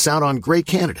 you'll miss out on great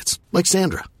candidates like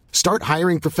Sandra. Start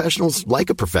hiring professionals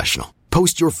like a professional.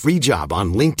 Post your free job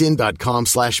on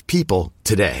linkedin.com/people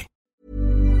today.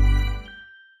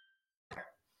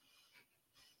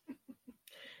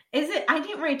 Is it? I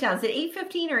didn't write down. Is it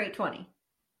 8:15 or 8:20?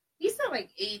 He said like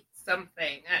 8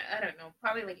 something. I don't know.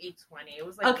 Probably like 8:20. It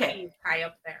was like pretty high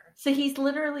up there. So he's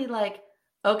literally like,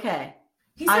 okay.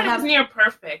 He said it was near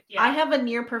perfect. Yeah. I have a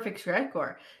near perfect credit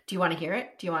score. Do you want to hear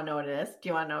it? Do you want to know what it is? Do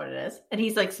you want to know what it is? And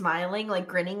he's like smiling, like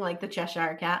grinning, like the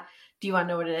Cheshire Cat. Do you want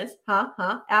to know what it is?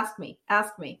 Huh? Ask me.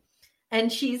 And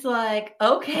she's like,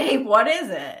 okay, what is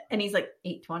it? And he's like,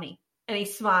 8:20. And he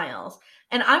smiles.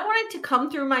 And I wanted to come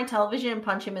through my television and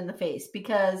punch him in the face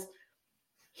because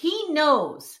he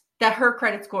knows that her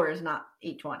credit score is not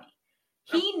 820.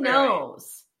 He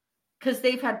knows because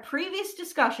they've had previous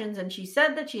discussions and she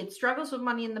said that she had struggles with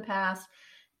money in the past.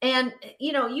 And,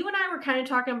 you know, you and I were kind of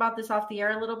talking about this off the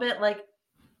air a little bit. Like,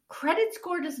 credit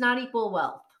score does not equal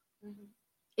wealth. Mm-hmm.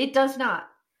 It does not.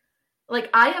 Like,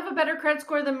 I have a better credit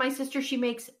score than my sister. She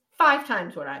makes 5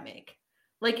 times what I make.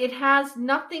 Like, it has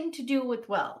nothing to do with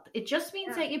wealth. It just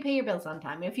means that you pay your bills on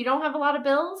time. If you don't have a lot of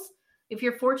bills, if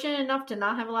you're fortunate enough to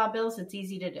not have a lot of bills, it's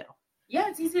easy to do. Yeah,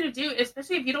 it's easy to do,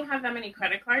 especially if you don't have that many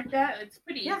credit card debt. It's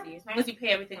pretty easy as long as you pay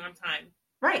everything on time.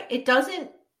 Right. It doesn't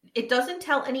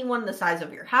tell anyone the size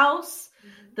of your house.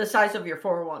 The size of your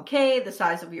 401k, the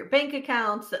size of your bank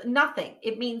accounts, nothing.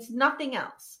 It means nothing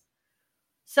else.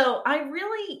 So I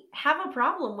really have a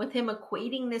problem with him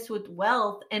equating this with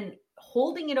wealth and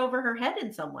holding it over her head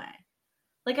in some way.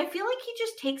 Like, I feel like he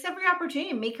just takes every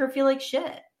opportunity to make her feel like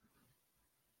shit.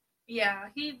 Yeah,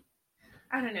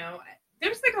 I don't know.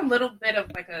 There's like a little bit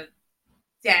of like a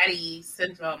daddy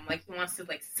syndrome. Like he wants to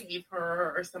like save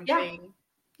her or something.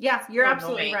 Yeah, you're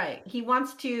absolutely right. He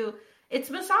wants to, it's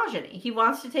misogyny. He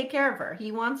wants to take care of her.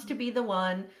 He wants to be the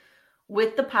one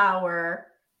with the power.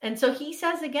 And so he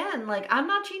says again, like, I'm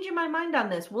not changing my mind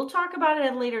on this. We'll talk about it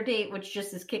at a later date, which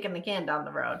just is kicking the can down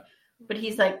the road. But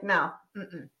he's like, no.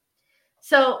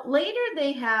 So later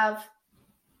they have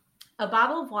a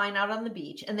bottle of wine out on the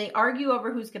beach and they argue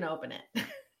over who's going to open it.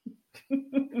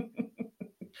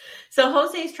 So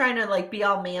Jose's trying to like be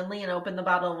all manly and open the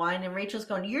bottle of wine, and Rachel's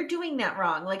going, you're doing that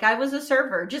wrong. Like, I was a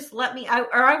server. Just let me,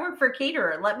 I work for a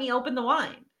caterer. Let me open the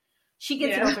wine. She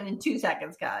gets it open in 2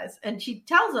 seconds, guys. And she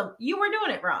tells him, you were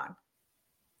doing it wrong,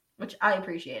 which I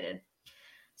appreciated.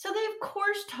 So they, of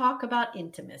course, talk about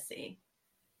intimacy.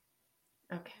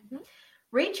 Okay.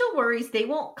 Rachel worries they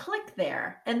won't click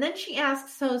there. And then she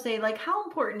asks Jose, like, how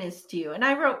important is it to you? And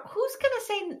I wrote, who's going to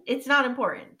say it's not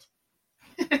important?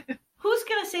 Who's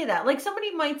going to say that? Like,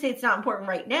 somebody might say it's not important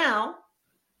right now,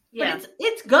 but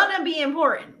it's going to be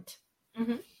important.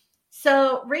 Mm-hmm.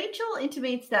 So Rachel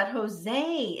intimates that Jose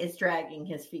is dragging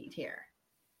his feet here.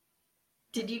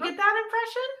 Did you get that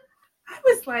impression? I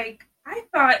was like, I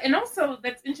thought, and also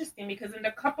that's interesting because in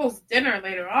the couple's dinner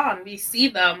later on, we see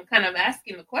them kind of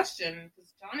asking the question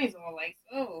because Johnny's all like,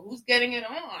 oh, who's getting it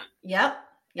on? Yep.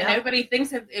 And everybody thinks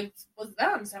that it was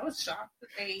them. So I was shocked that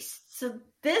they... So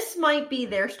this might be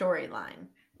their storyline.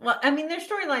 Well, I mean, their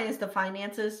storyline is the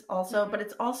finances also, but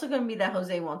it's also going to be that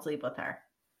Jose won't sleep with her.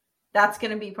 That's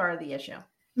going to be part of the issue.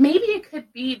 Maybe it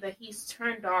could be that he's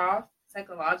turned off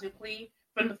psychologically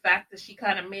from the fact that she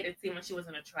kind of made it seem like she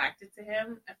wasn't attracted to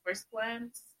him at first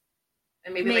glance.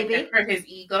 And maybe. Like that hurt his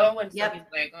ego. And so he's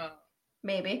like, oh.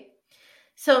 Maybe.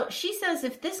 So she says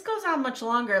if this goes on much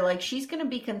longer, like, she's going to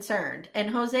be concerned. And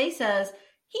Jose says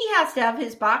he has to have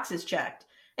his boxes checked.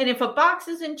 And if a box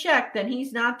isn't checked, then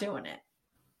he's not doing it.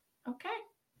 Okay.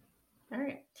 All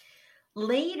right.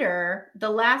 Later, the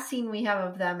last scene we have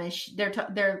of them is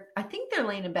they're I think they're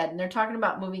laying in bed and they're talking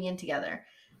about moving in together.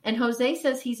 And Jose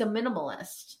says he's a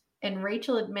minimalist. And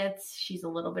Rachel admits she's a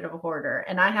little bit of a hoarder.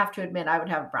 And I have to admit, I would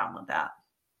have a problem with that.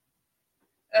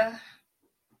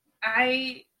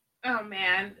 Oh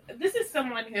man, this is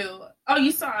someone who,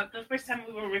 you saw the first time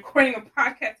we were recording a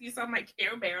podcast, you saw my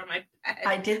Care Bear on my bed.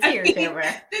 I did see your Care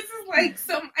Bear. This is like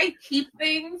I keep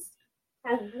things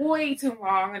for way too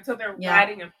long until they're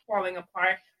rotting and falling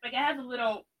apart. Like I have a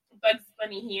little Bugs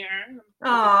Bunny here.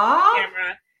 Aww.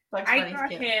 Camera. I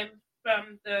got him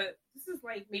from this is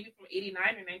like maybe from 89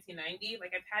 or 1990.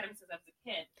 Like I've had him since I was a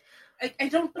kid. I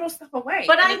don't throw stuff away.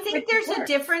 But I think there's a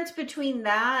difference between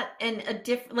that and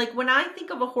like when I think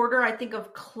of a hoarder, I think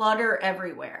of clutter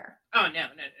everywhere. Oh, no.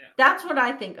 That's what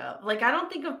I think of. Like, I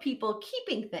don't think of people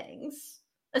keeping things,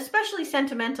 especially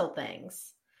sentimental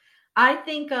things. I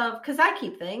think of, because I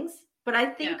keep things, but I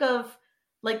think of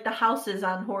like the houses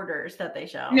on hoarders that they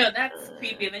show. No, that's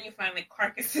creepy. And then you find like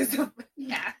carcasses of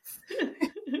cats.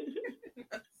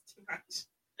 That's too much.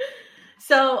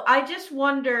 So I just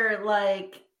wonder,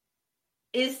 like,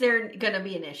 is there going to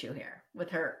be an issue here with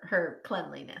her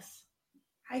cleanliness?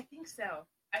 I think so.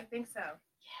 Yeah,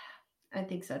 I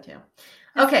think so too.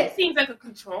 Okay. He seems like a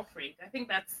control freak. I think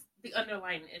that's the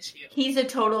underlying issue. He's a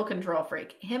total control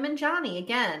freak. Him and Johnny,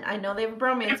 again, I know they have a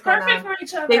bromance They're going perfect on. for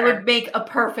each other. They would make a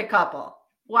perfect couple.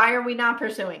 Why are we not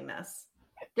pursuing this?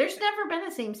 There's never been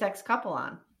a same-sex couple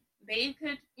on. They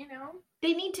could,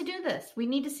 They need to do this. We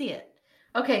need to see it.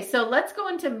 Okay, so let's go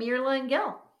into Mirla and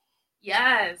Gil.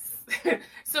 Yes.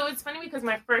 So it's funny because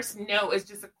my first note is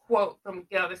just a quote from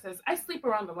Gil that says, I sleep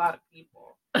around a lot of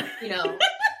people,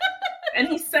 And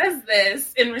he says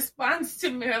this in response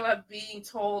to Mirla being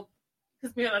told,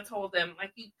 because Mirla told him,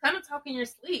 like, you kind of talk in your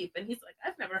sleep. And he's like,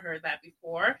 I've never heard that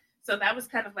before. So that was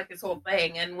kind of like his whole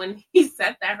thing. And when he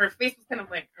said that, her face was kind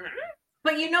of like,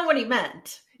 But you know what he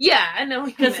meant. Yeah, I know.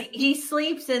 Because he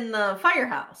sleeps in the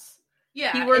firehouse.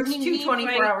 Yeah. He works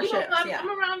 24-hour shifts.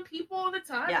 I'm around people all the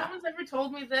time. Yeah. No one's ever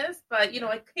told me this. But,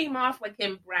 it came off like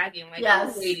him bragging, like,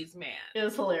 yes. I'm a ladies' man. It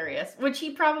was hilarious. Which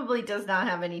he probably does not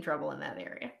have any trouble in that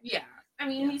area. Yeah. I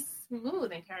mean, he's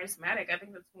smooth and charismatic. I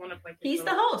think that's one of, like, he's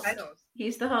the host. Titles.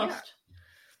 He's the host. Yeah.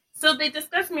 So they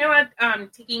discussed Mirla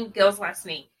taking Gil's last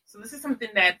name. So this is something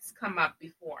that's come up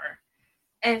before.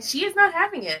 And she is not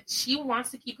having it. She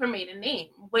wants to keep her maiden name,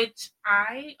 which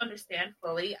I understand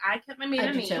fully. I kept my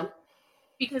maiden name. Too.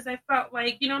 because I felt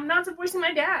like, I'm not divorcing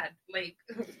my dad. Like,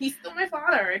 he's still my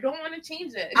father. I don't want to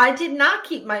change it. I did not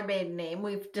keep my maiden name.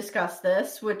 We've discussed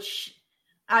this, which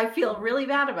I feel really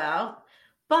bad about.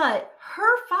 But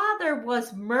her father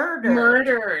was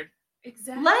murdered.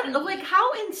 Exactly.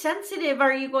 How insensitive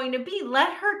are you going to be?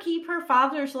 Let her keep her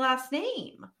father's last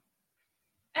name.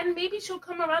 And maybe she'll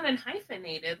come around and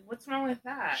hyphenate it. What's wrong with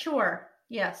that? Sure.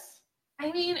 Yes.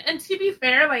 I mean, and to be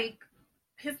fair, like,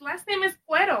 his last name is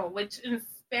Cuero, which in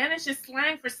Spanish is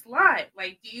slang for slut.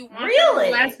 Like, do you want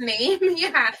his last name?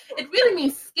 Yeah. It really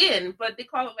means skin, but they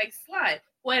call it, like, slut.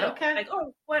 Cuero. Okay. Like,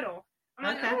 oh, Cuero.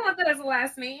 I'm like, I don't want that as a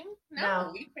last name. No.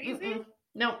 Are you crazy?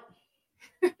 Nope.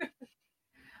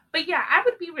 But yeah, I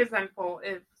would be resentful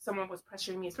if someone was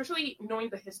pressuring me, especially knowing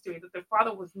the history that their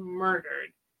father was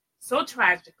murdered so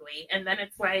tragically. And then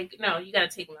it's like, no, you got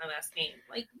to take my last name.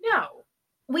 Like, no.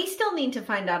 We still need to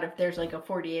find out if there's like a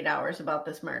 48 hours about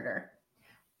this murder.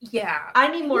 Yeah. I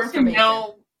need more information. To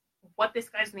know what this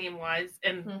guy's name was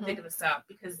and figure this out,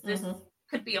 because this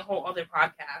could be a whole other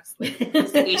podcast.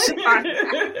 Investigation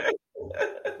podcast.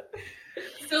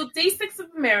 So day 6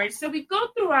 of the marriage. So we go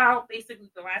throughout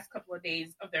basically the last couple of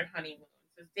days of their honeymoon.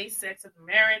 So it's day 6 of the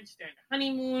marriage. During the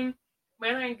honeymoon,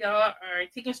 Mary and Gil are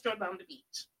taking a stroll down the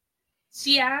beach.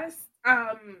 She asked,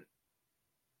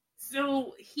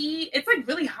 so it's like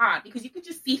really hot because you could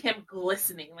just see him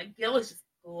glistening. Like Gil is just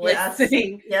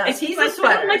glistening. Yes, he's like,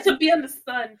 I don't like to be in the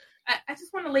sun. I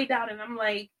just want to lay down. And I'm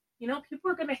like, people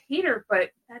are gonna hate her, but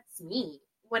that's me.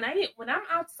 When I'm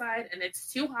outside and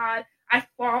it's too hot, I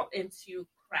fall into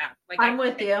crap. Like I'm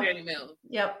with you. Move.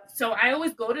 Yep. So I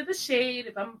always go to the shade.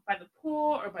 If I'm by the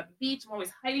pool or by the beach, I'm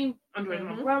always hiding under an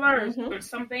umbrella or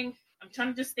something. I'm trying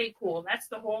to just stay cool. That's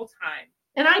the whole time.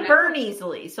 And I burn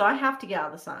easily, so I have to get out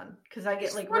of the sun because I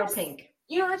get like real pink.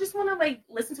 I just want to like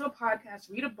listen to a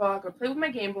podcast, read a book, or play with my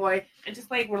Game Boy and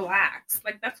just like relax.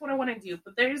 Like that's what I want to do.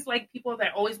 But there's like people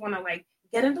that always want to like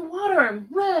get in the water and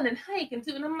run and hike and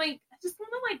do. And I'm like, I just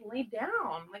want to like lay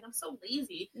down. Like I'm so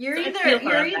lazy. You're either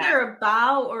a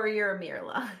Bao or you're a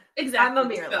Mirla. Exactly. I'm a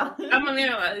Mirla. So, I'm a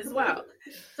Mirla as well.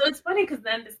 So it's funny because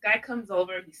then this guy comes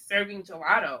over. He's serving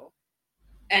gelato,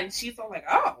 and she's all like,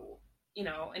 "Oh."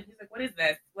 And he's like, what is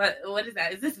this? What is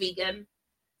that? Is this vegan?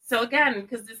 So again,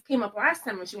 because this came up last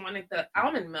time when she wanted the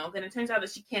almond milk, and it turns out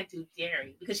that she can't do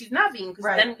dairy because she's not vegan, because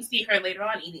then we see her later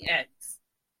on eating eggs.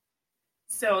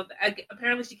 So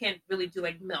apparently she can't really do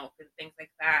like milk and things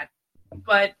like that.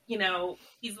 But,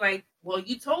 he's like, well,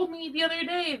 you told me the other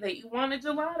day that you wanted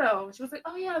gelato. She was like,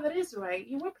 oh yeah, that is right.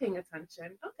 You were paying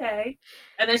attention. Okay.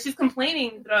 And then she's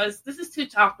complaining to us, this is too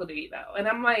chocolatey though. And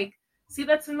I'm like, see,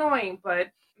 that's annoying, but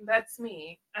that's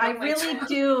me. I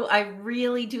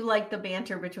really do like the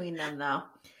banter between them though.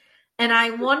 And I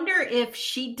wonder if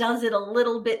she does it a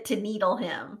little bit to needle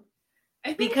him.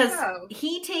 Because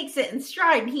he takes it in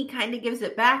stride and he kind of gives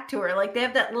it back to her. Like they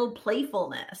have that little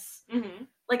playfulness. Mm-hmm.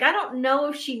 Like I don't know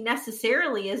if she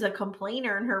necessarily is a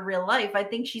complainer in her real life. I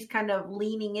think she's kind of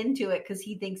leaning into it because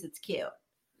he thinks it's cute.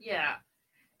 Yeah.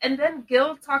 And then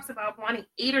Gil talks about wanting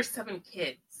 8 or 7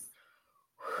 kids.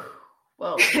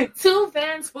 Whoa. 2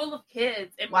 vans full of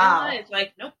kids. And Mama is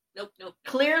like, nope.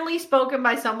 Clearly spoken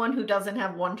by someone who doesn't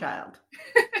have one child.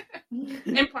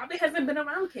 And probably hasn't been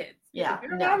around kids. Yeah. If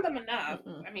you're around them enough.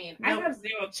 I mean, I have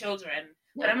 0 children,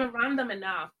 but I'm around them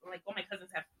enough. Like, all my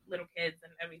cousins have little kids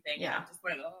and everything. Yeah. And I'm just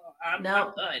like, I'm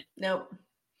good. Nope.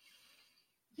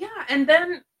 Yeah, and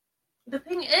then the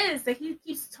thing is that he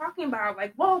keeps talking about,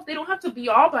 like, well, they don't have to be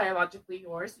all biologically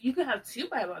yours. You could have 2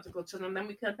 biological children, then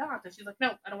we could adopt. And she's like,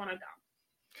 no, I don't want to adopt.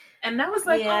 And that was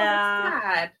like, oh, that's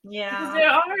sad. Yeah. Because there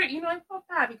are, I felt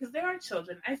bad because there are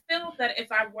children. I feel that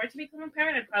if I were to become a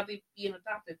parent, I'd probably be an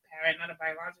adopted parent, not a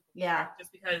biological parent.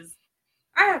 Just because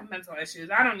I have mental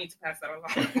issues. I don't need to pass that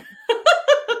along.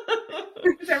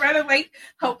 Because I'd rather,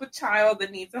 help a child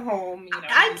that needs a home,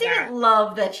 I didn't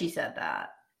love that she said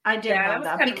that. I didn't love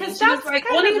that. Because that's like,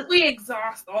 only if we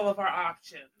exhaust all of our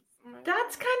options.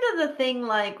 That's kind of the thing,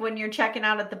 like, when you're checking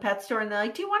out at the pet store and they're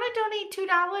like, do you want to donate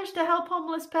 $2 to help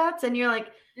homeless pets? And you're like,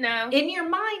 no. In your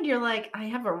mind, you're like, I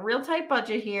have a real tight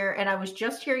budget here, and I was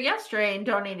just here yesterday and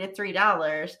donated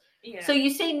 $3. Yeah. So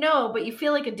you say no, but you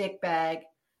feel like a dick bag,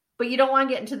 but you don't want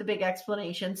to get into the big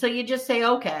explanation. So you just say,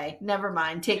 okay, never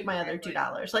mind, take my other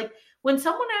 $2. Like, when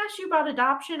someone asks you about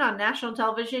adoption on national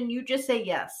television, you just say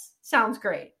yes. Sounds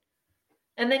great.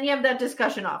 And then you have that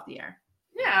discussion off the air.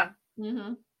 Yeah.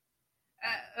 Mm-hmm.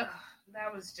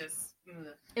 That was just...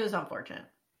 It was unfortunate.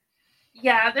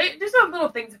 Yeah, there's some little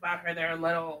things about her that are a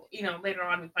little... later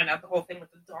on we find out the whole thing with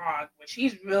the dog, where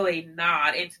she's really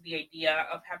not into the idea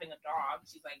of having a dog.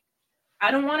 She's like,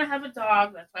 I don't want to have a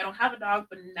dog, that's why I don't have a dog,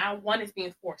 but now one is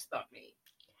being forced on me.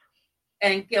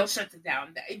 And Gail shuts it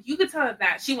down. You could tell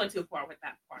that she went too far with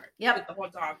that part. Yep. With the whole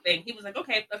dog thing. He was like,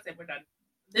 okay, that's it, we're done.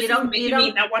 This You don't- is making you me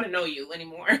don't- not want to know you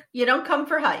anymore. You don't come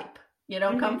for hype. You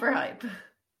don't come for hype.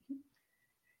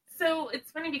 So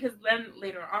it's funny because then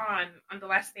later on the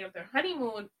last day of their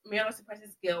honeymoon, Milo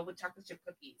surprises Gil with chocolate chip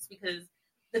cookies because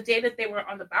the day that they were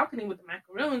on the balcony with the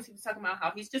macaroons, he was talking about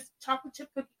how he's just chocolate chip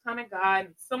cookie kind of guy and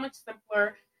it's so much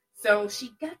simpler. So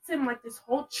she gets him like this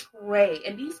whole tray,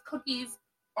 and these cookies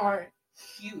are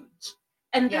huge.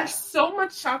 And there's so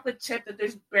much chocolate chip that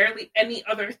there's barely any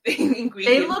other thing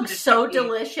ingredient. They look so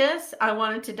delicious. I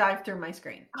wanted to dive through my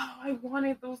screen. Oh, I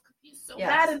wanted those cookies so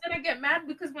bad. And then I get mad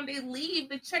because when they leave,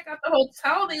 they check out the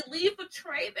hotel, they leave the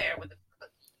tray there with the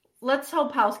cookies. Let's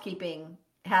hope housekeeping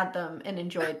had them and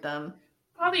enjoyed them.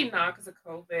 Probably not because of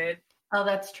COVID. Oh,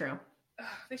 that's true.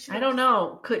 Ugh, I don't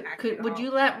know. Would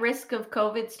you let risk of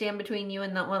COVID stand between you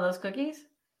and one of those cookies?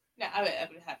 No, I would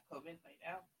have COVID by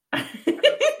now.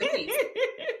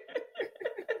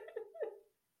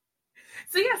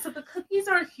 So so the cookies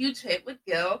are a huge hit with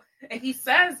Gil, and he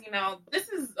says, this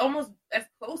is almost as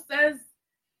close as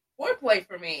foreplay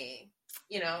for me,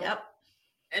 Yep.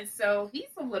 And so he's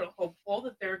a little hopeful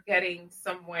that they're getting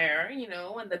somewhere,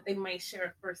 and that they might share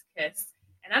a first kiss.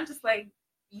 And I'm just like,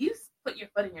 you put your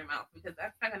foot in your mouth because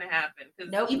that's not going to happen.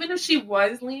 Because even if she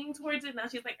was leaning towards it, now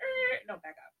she's like, no,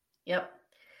 back up. Yep.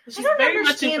 She's very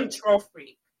much a control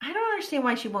freak. I don't understand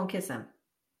why she won't kiss him.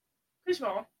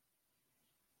 Control.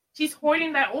 She's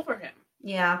hoarding that over him.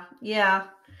 Yeah.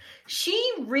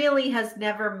 She really has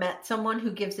never met someone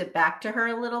who gives it back to her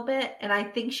a little bit, and I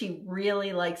think she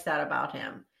really likes that about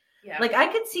him. Yeah. Like, I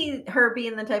could see her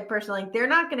being the type of person, like, they're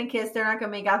not going to kiss, they're not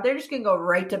going to make out, they're just going to go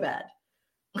right to bed.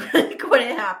 Like, when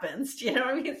it happens, you know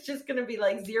what I mean? It's just going to be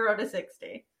like 0 to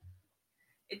 60.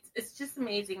 It's just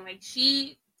amazing. Like,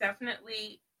 she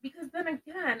definitely, because then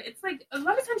again, it's like, a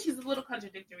lot of times she's a little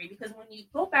contradictory, because when you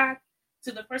go back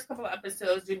to the first couple of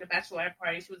episodes during the bachelorette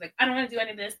party, she was like, I don't want to do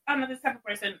any of this. I'm not this type of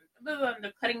person. And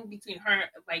the cutting between her,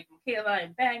 like Michaela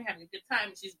and Bang, having a good time.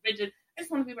 She's rigid. I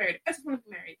just want to be married.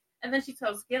 And then she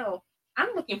tells Gil,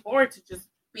 I'm looking forward to just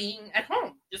being at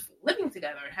home, just living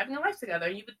together and having a life together.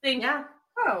 And you would think,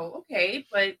 oh, okay.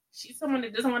 But she's someone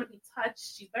that doesn't want to be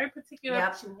touched. She's very particular.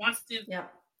 Yep. She wants to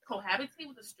cohabitate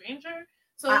with a stranger.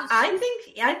 So I think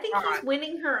he's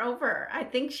winning her over. I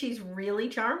think she's really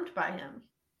charmed by him.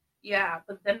 Yeah,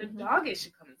 but then the dog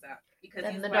issue comes out because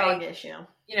then he's the like, dog issue.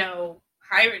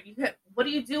 What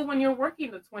do you do when you're working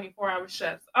the 24-hour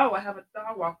shifts? Oh, I have a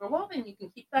dog walker. Well, then you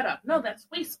can keep that up. No, that's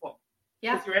wasteful.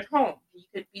 Yeah, because you're at home. You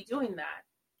could be doing that.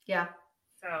 Yeah.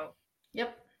 So.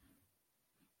 Yep.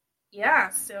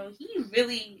 Yeah. So he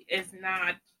really is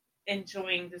not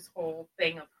enjoying this whole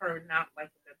thing of her not liking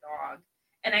the dog,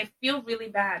 and I feel really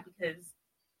bad because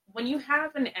when you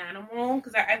have an animal,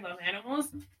 because I love animals.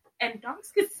 And dogs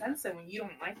can sense it when you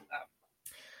don't like them.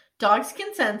 Dogs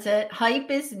can sense it. Hype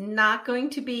is not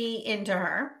going to be into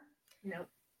her. Nope.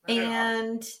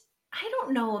 And I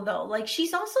don't know, though. Like,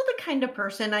 she's also the kind of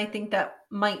person I think that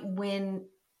might win,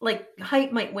 like,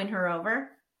 Hype might win her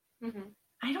over. Mm-hmm.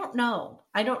 I don't know.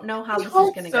 I don't know how this is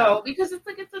going to go. Because it's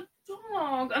a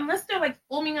dog. Unless they're, like,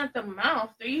 foaming at the mouth,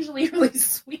 they're usually really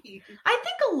sweet. I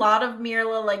think a lot of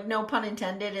Mirla, like, no pun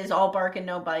intended, is all bark and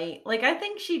no bite. Like, I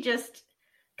think she just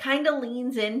kind of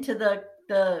leans into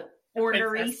the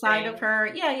ornery side of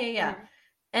her. Yeah.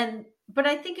 Mm-hmm. But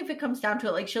I think if it comes down to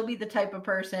it, like, she'll be the type of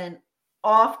person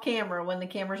off camera when the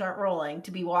cameras aren't rolling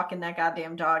to be walking that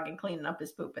goddamn dog and cleaning up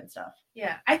his poop and stuff.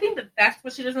 Yeah, I think that's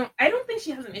what she doesn't. I don't think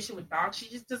she has an issue with dogs. She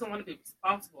just doesn't want to be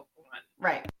responsible for one.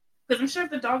 Right. Because I'm sure if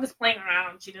the dog is playing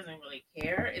around, she doesn't really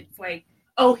care. It's like,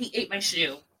 oh, he ate my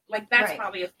shoe. Like, that's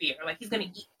probably a fear. Like, he's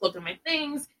going to look at my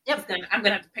things. Yep. I'm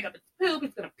going to have to pick up his poop.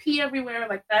 He's going to pee everywhere.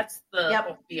 Like, that's the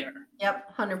whole fear.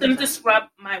 Yep, 100%. It's going to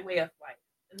disrupt my way of life.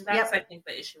 And that's, I think,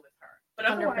 the issue with her. But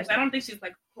otherwise, 100%. I don't think she's,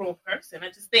 like, a cruel person. I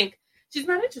just think she's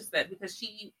not interested because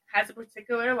she has a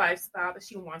particular lifestyle that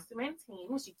she wants to maintain,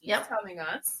 which she keeps telling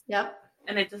us. Yep.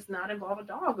 And it does not involve a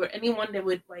dog or anyone that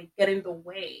would, like, get in the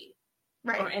way.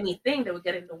 Right. Or anything that would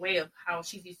get in the way of how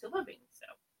she's used to living. So.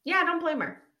 Yeah, I don't blame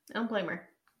her.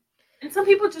 And some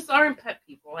people just aren't pet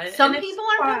people. Some people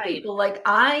aren't pet people. Like,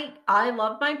 I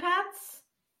love my pets.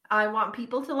 I want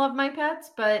people to love my pets.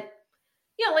 But,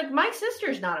 like, my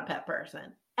sister's not a pet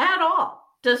person at all.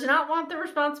 Does not want the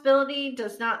responsibility.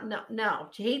 Does not, no.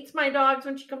 She hates my dogs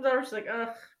when she comes over. She's like, ugh,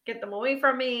 get them away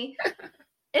from me.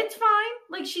 It's fine.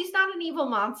 Like, she's not an evil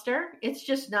monster. It's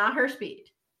just not her speed.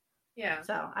 Yeah.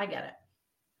 So, I get it.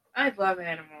 I love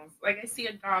animals. Like, I see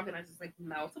a dog and I just, like,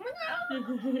 melt. I'm like,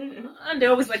 oh. And they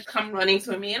always, like, come running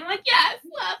to me. And I'm like, yes,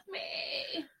 love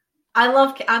me.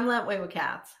 I'm that way with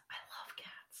cats. I love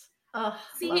Oh,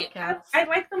 See, love cats. I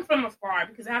like them from afar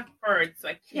because I have birds, so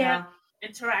I can't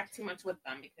interact too much with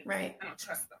them because I don't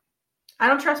trust them. I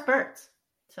don't trust birds.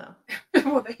 So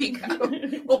well, there you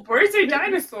go. Well, birds are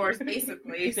dinosaurs,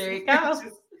 basically. There you go.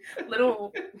 Just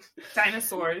little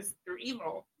dinosaurs. They're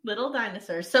evil. Little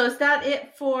dinosaurs. So is that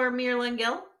it for Myrla and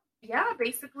Gil? Yeah,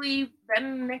 basically.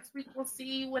 Then next week we'll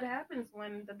see what happens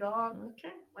when the dog,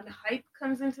 when the hype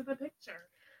comes into the picture.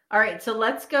 All right, so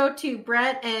let's go to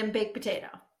Brett and Baked Potato.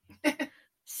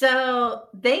 So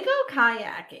they go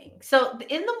kayaking. So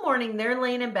in the morning, they're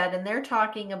laying in bed and they're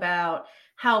talking about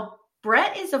how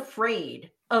Brett is afraid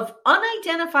of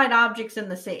unidentified objects in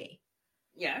the sea.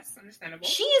 Yes, understandable.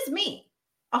 She is me,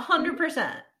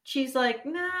 100%. She's like,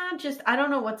 nah, just, I don't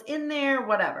know what's in there,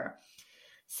 whatever.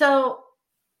 So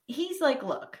he's like,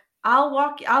 look, I'll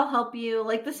help you.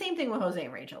 Like the same thing with Jose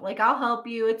and Rachel. Like, I'll help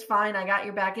you. It's fine. I got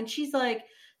your back. And she's like,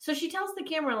 so she tells the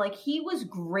camera, like, he was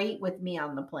great with me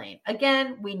on the plane.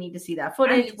 Again, we need to see that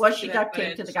footage. Was she duct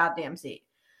taped to the goddamn seat?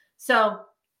 So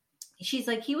she's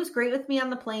like, he was great with me on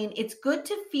the plane. It's good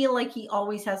to feel like he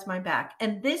always has my back.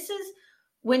 And this is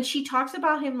when she talks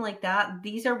about him like that.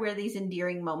 These are where these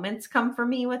endearing moments come for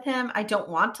me with him. I don't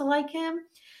want to like him,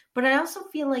 but I also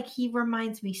feel like he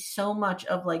reminds me so much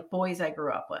of like boys I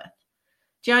grew up with.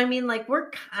 Do you know what I mean? Like we're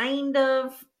kind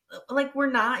of like, we're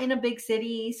not in a big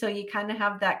city. So you kind of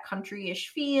have that country-ish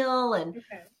feel. And,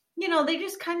 you know, they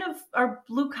just kind of are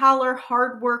blue collar,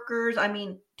 hard workers. I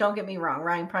mean, don't get me wrong.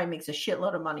 Ryan probably makes a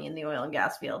shitload of money in the oil and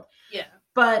gas field. Yeah.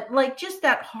 But like just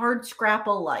that hard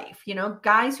scrapple life, you know,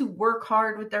 guys who work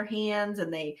hard with their hands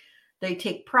and they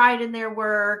take pride in their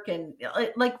work. And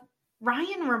like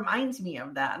Ryan reminds me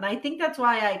of that. And I think that's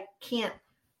why I can't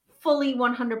fully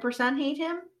 100% hate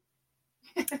him.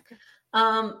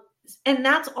 And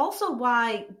that's also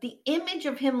why the image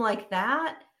of him like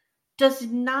that does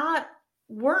not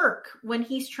work when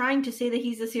he's trying to say that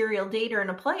he's a serial dater and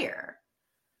a player.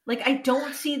 Like, I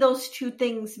don't see those two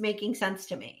things making sense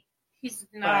to me. He's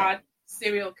not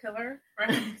serial killer,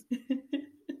 right?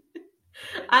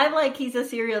 I like he's a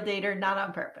serial dater, not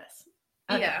on purpose.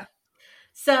 Okay. Yeah.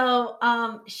 So,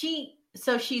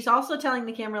 she's also telling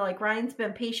the camera, like, Ryan's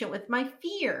been patient with my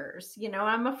fears. You know,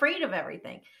 I'm afraid of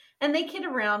everything. And they kid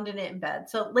around in it in bed.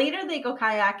 So later they go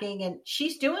kayaking and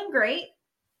she's doing great.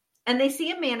 And they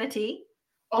see a manatee.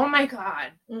 Oh my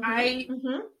God. I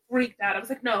freaked out. I was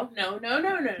like, no.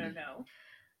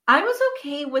 I was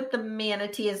okay with the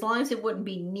manatee as long as it wouldn't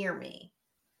be near me.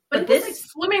 But this was like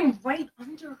swimming right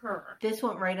under her. This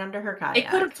went right under her kayak. It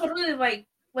could have totally like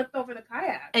flipped over the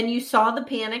kayak. And you saw the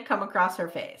panic come across her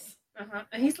face.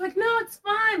 And he's like, no, it's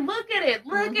fine. Look at it.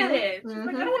 Look at it. She's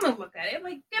like, I don't want to look at it.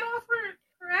 Like, get off her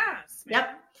ass, man.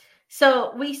 Yep.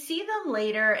 So we see them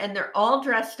later and they're all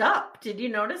dressed up. Did you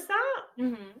notice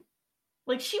that?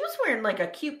 Like she was wearing like a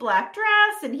cute black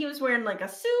dress and he was wearing like a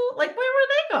suit. Like where were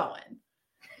they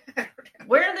going?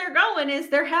 Where they're going is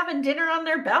they're having dinner on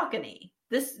their balcony.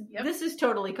 This is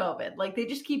totally COVID. Like they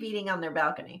just keep eating on their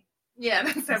balcony. Yeah,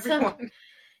 that's everyone. So,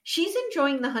 she's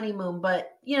enjoying the honeymoon, but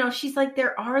you know, she's like,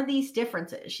 there are these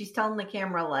differences. She's telling the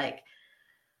camera like,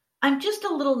 I'm just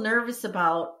a little nervous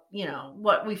about, you know,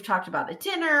 what we've talked about at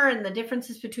dinner and the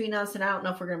differences between us. And I don't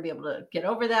know if we're going to be able to get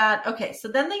over that. Okay. So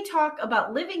then they talk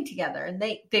about living together and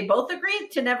they both agreed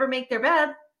to never make their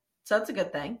bed. So that's a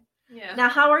good thing. Yeah. Now,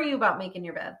 how are you about making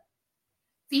your bed?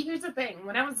 See, here's the thing.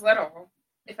 When I was little,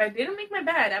 if I didn't make my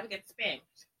bed, I would get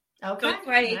spanked. Okay. So it's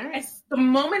like, the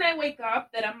moment I wake up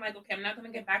that I'm like, okay, I'm not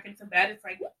going to get back into bed. It's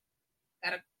like,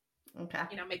 gotta,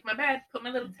 you know, make my bed, put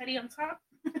my little teddy on top.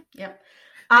 Yep.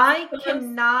 I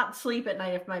cannot sleep at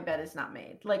night if my bed is not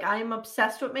made. Like, I am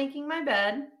obsessed with making my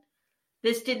bed.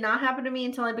 This did not happen to me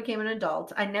until I became an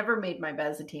adult. I never made my bed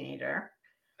as a teenager.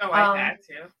 Oh, I had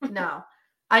to. No.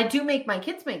 I do make my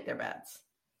kids make their beds.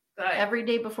 Good. Every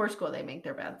day before school, they make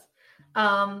their beds.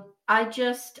 I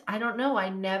don't know.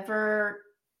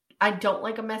 I don't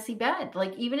like a messy bed.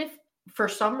 Like, even if for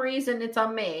some reason it's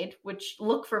unmade, which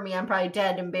look for me, I'm probably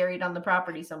dead and buried on the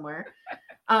property somewhere.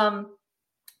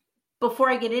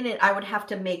 Before I get in it, I would have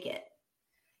to make it.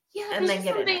 Yeah, and then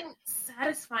get something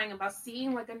satisfying about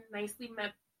seeing like a nicely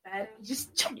made bed and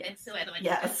just jump into it. Like,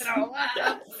 yes. I love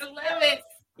it.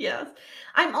 Yes.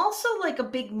 I'm also like a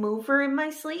big mover in my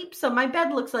sleep. So my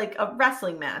bed looks like a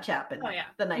wrestling match happened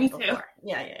the night before.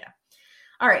 Yeah.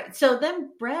 All right. So then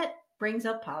Brett brings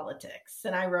up politics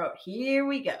and I wrote, here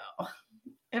we go.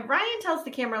 And Ryan tells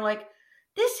the camera like,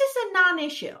 this is a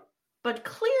non-issue, but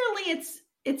clearly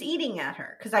it's eating at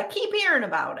her because I keep hearing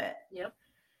about it. Yep.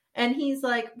 And he's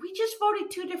like, we just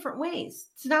voted 2 different ways.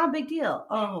 It's not a big deal.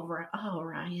 Oh,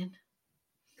 Ryan.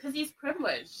 Because he's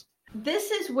privileged.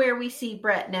 This is where we see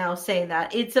Brett now say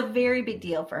that it's a very big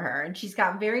deal for her, and she's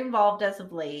gotten very involved as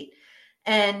of late.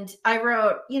 And I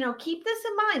wrote, keep this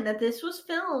in mind that this was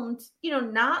filmed,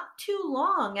 not too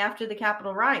long after the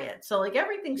Capitol riot. So like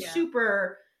everything's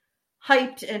super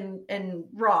hyped and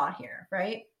raw here,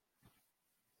 right?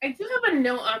 I do have a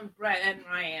note on Brett and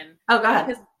Ryan. Oh, go ahead.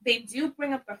 Because they do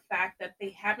bring up the fact that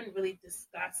they haven't really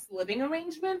discussed living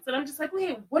arrangements. And I'm just like,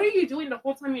 wait, what are you doing the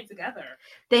whole time you're together?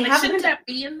 Shouldn't that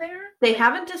be in there? They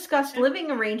haven't discussed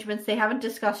living arrangements. They haven't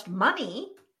discussed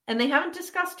money. And they haven't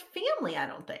discussed family, I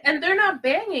don't think. And they're not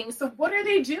banging, so what are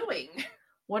they doing?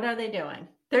 What are they doing?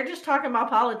 They're just talking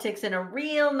about politics in a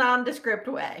real nondescript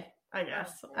way, I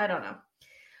guess. I don't know.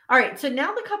 All right, so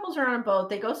now the couples are on a boat.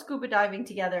 They go scuba diving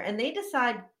together, and they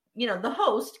decide, the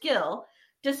host, Gil,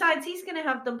 decides he's going to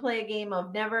have them play a game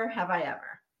of Never Have I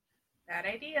Ever. Bad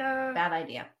idea. Bad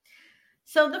idea.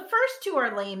 So the first two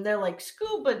are lame. They're like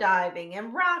scuba diving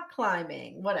and rock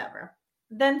climbing, whatever.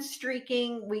 Then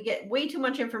streaking, we get way too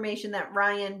much information that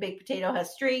Ryan Baked Potato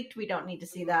has streaked. We don't need to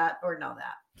see that or know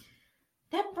that.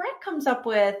 Then Brett comes up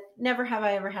with, never have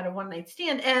I ever had a one-night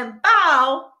stand, and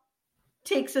Bao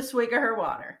takes a swig of her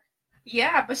water.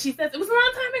 Yeah, but she says, it was a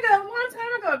long time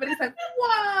ago, but it's like,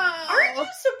 whoa. Aren't you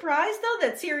surprised, though,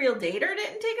 that Serial Dater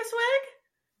didn't take a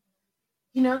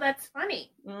swig? That's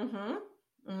funny.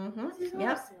 Mm-hmm.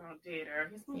 Yep. Serial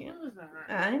Dater. He's a loser.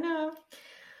 I know.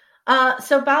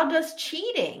 So Bao does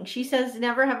cheating. She says,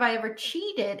 never have I ever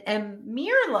cheated. And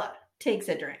Mirla takes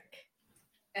a drink.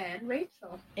 And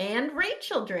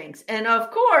Rachel drinks. And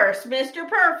of course, Mr.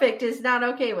 Perfect is not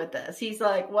okay with this. He's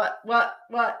like, what?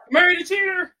 Married a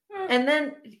cheater. And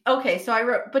then, okay, so I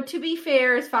wrote, but to be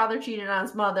fair, his father cheated on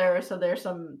his mother. So there's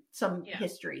some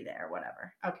history there,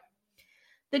 whatever. Okay.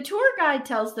 The tour guide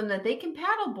tells them that they can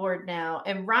paddleboard now.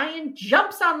 And Ryan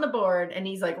jumps on the board and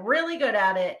he's like really good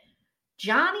at it.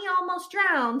 Johnny almost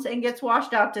drowns and gets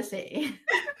washed out to sea.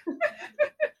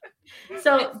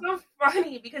 So it's so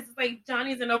funny because it's like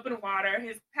Johnny's in open water.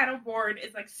 His paddleboard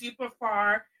is like super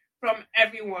far from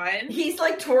everyone. He's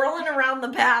like twirling around the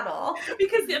paddle.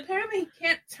 Because apparently he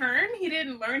can't turn. He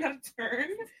didn't learn how to turn.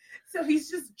 So he's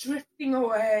just drifting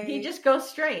away. He just goes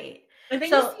straight. And then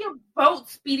you see a boat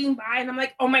speeding by and I'm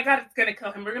like, oh my God, it's going to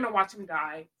kill him. We're going to watch him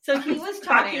die. So he was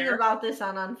talking about this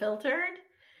on Unfiltered.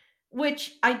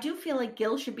 Which I do feel like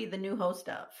Gil should be the new host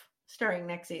of, starting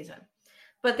next season.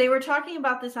 But they were talking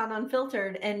about this on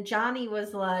Unfiltered, and Johnny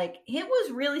was like, it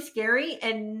was really scary,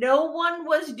 and no one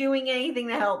was doing anything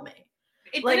to help me.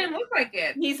 It didn't look like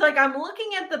it. He's like, I'm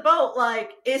looking at the boat,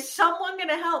 like, is someone going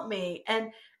to help me?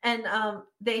 And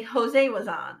Jose was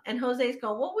on, and Jose's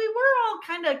going, well, we were all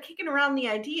kind of kicking around the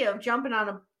idea of jumping on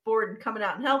a board and coming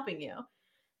out and helping you.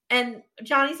 And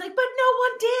Johnny's like, but no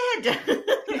one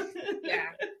did.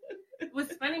 Yeah. It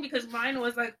was funny because Ryan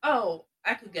was like, oh,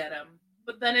 I could get him.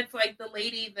 But then it's like the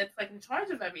lady that's like in charge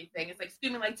of everything. It's like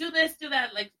screaming like, do this, do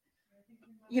that. Like,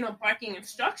 barking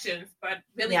instructions, but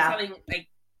really telling like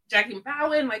dragging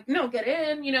Bao in, like, no, get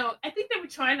in. I think they were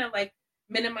trying to like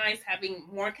minimize having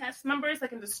more cast members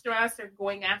like in distress or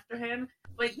going after him.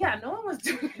 But yeah, no one was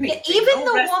doing anything. Yeah,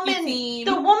 even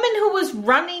the woman who was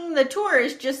running the tour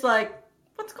is just like,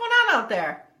 what's going on out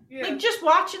there? Yeah. Like just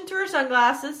watching through her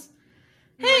sunglasses.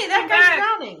 Hey, that guy's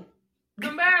drowning.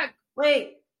 Come back.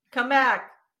 Wait, come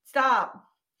back. Stop.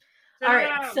 All right.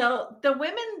 Around. So the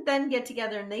women then get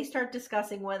together and they start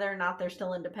discussing whether or not they're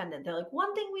still independent. They're like,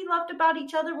 one thing we loved about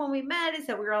each other when we met is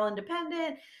that we were all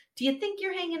independent. Do you think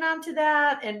you're hanging on to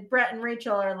that? And Brett and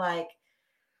Rachel are like,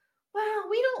 well,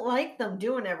 we don't like them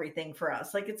doing everything for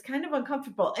us. Like, it's kind of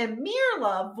uncomfortable. And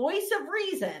Mirla, voice of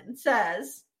reason,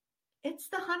 says, it's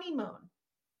the honeymoon.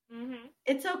 Mm-hmm.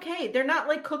 It's okay. They're not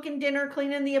like cooking dinner,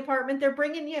 cleaning the apartment. They're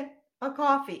bringing you a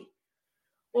coffee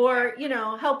or,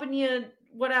 helping you,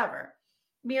 whatever.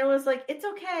 Mirla's like, it's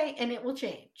okay. And it will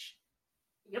change.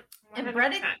 Yep. 100%.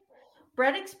 And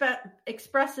Brett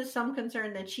expresses some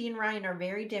concern that she and Ryan are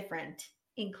very different,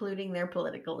 including their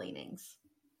political leanings.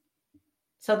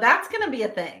 So that's going to be a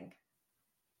thing.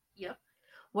 Yep.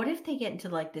 What if they get into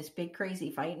like this big crazy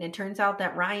fight and it turns out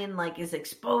that Ryan like is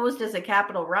exposed as a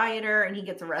Capitol rioter and he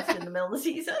gets arrested in the middle of the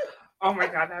season? Oh my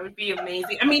God, that would be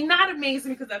amazing. I mean, not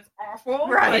amazing because that's awful,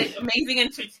 right? But amazing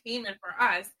entertainment for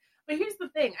us. But here's the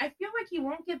thing. I feel like he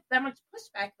won't get that much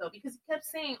pushback though because he kept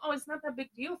saying, oh, it's not that big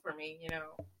deal for me, Yeah.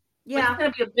 But it's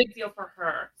going to be a big deal for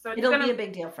her. So it'll be a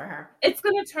big deal for her. It's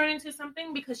going to turn into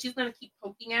something because she's going to keep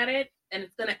poking at it and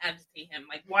it's going to agitate him.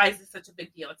 Like, why is this such a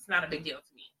big deal? It's not a big deal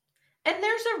to me. And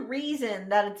there's a reason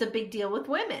that it's a big deal with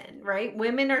women, right?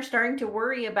 Women are starting to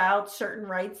worry about certain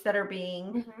rights that are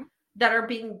being that are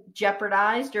being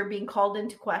jeopardized or being called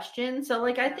into question. So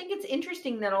like, I think it's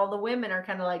interesting that all the women are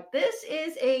kind of like, this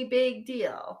is a big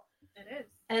deal. It is.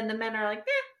 And the men are like,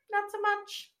 not so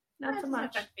much. Not so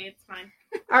much. It's fine.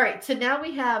 All right. So now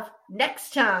we have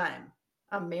Next Time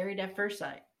on Married at First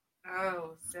Sight.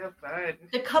 Oh, so good.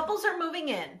 The couples are moving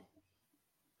in.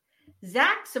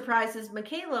 Zach surprises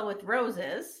Michaela with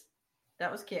roses.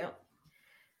 That was cute.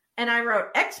 And I wrote,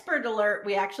 expert alert.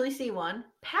 We actually see one.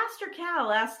 Pastor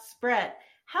Cal asks Brett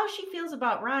how she feels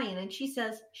about Ryan, and she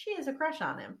says she has a crush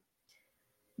on him.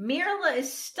 Mirla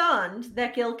is stunned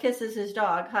that Gil kisses his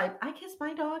dog. Hype. I kiss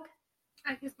my dog.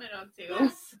 I kiss my dog too.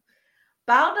 Yes.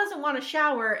 Bao doesn't want to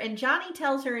shower, and Johnny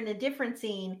tells her in a different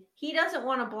scene he doesn't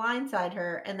want to blindside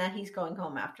her and that he's going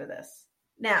home after this.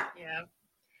 Now,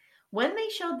 when they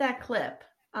showed that clip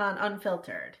on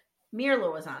Unfiltered,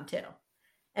 Mirla was on too.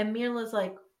 And Mirla's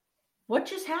like, what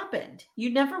just happened? You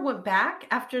never went back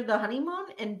after the honeymoon?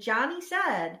 And Johnny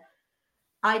said,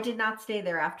 I did not stay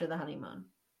there after the honeymoon.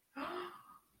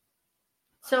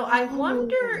 So I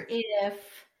wonder if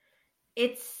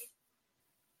it's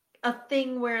a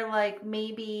thing where like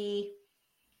maybe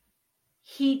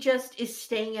he just is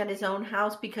staying at his own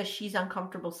house because she's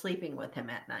uncomfortable sleeping with him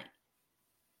at night.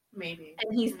 Maybe.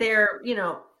 And he's there, you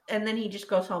know, and then he just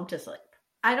goes home to sleep.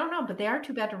 I don't know, but they are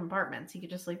 2-bedroom apartments. He could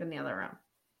just sleep in the other room.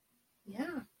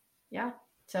 Yeah.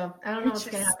 So I don't know what's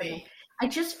going to happen. I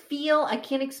just feel, I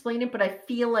can't explain it, but I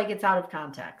feel like it's out of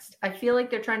context. I feel like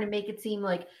they're trying to make it seem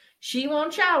like she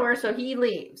won't shower, so he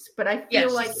leaves. But I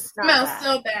feel like it smells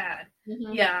so bad.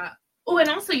 Mm-hmm. Yeah. Oh, and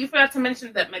also you forgot to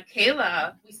mention that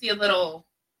Michaela, we see a little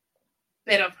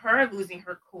bit of her losing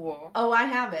her cool. Oh, I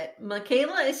have it.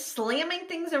 Michaela is slamming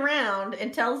things around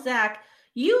and tells Zach,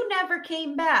 you never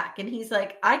came back. And he's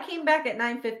like, I came back at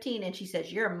 9:15. And she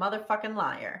says, you're a motherfucking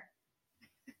liar.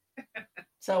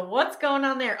 So what's going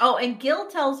on there? Oh, and Gil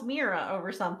tells Mira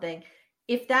over something.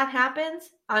 If that happens,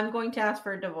 I'm going to ask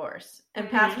for a divorce. And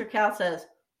Pastor Cal says,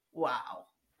 wow.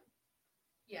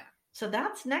 Yeah. So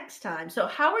that's Next Time. So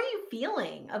how are you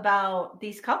feeling about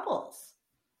these couples?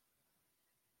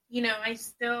 You know, I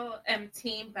still am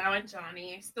team Bao and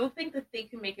Johnny. I still think that they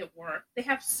can make it work. They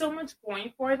have so much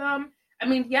going for them. I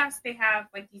mean, yes, they have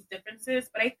like these differences,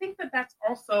 but I think that that's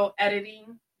also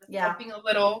editing, helping a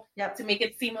little to make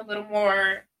it seem a little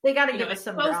more. They got to give us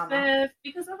some drama,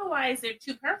 because otherwise they're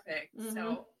too perfect.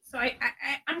 Mm-hmm. So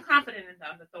I'm confident in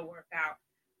them that they'll work out.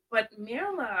 But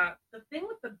Mirla, the thing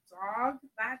with the dog,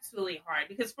 that's really hard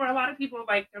because for a lot of people,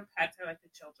 like their pets are like the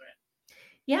children.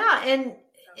 Yeah,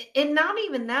 and not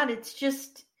even that. It's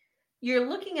just you're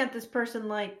looking at this person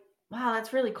like, wow,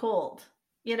 that's really cold.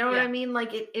 You know what I mean?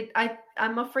 Like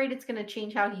I'm afraid it's going to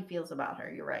change how he feels about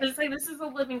her. You're right. It's like, this is a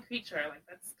living creature. Like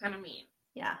that's kind of mean.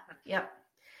 Yeah. Yep.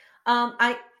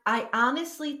 I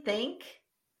honestly think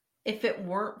if it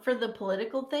weren't for the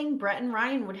political thing, Brett and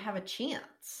Ryan would have a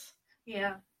chance.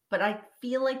 Yeah. But I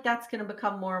feel like that's going to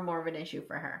become more and more of an issue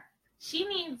for her. She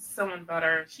needs someone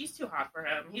better. She's too hot for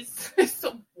him. He's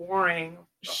so boring.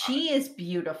 She is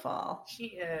beautiful. She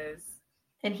is.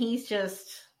 And he's just...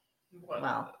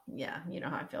 Well, yeah, you know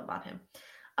how I feel about him.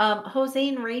 Jose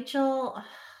and Rachel,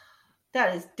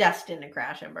 that is destined to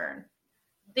crash and burn.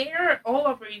 They're all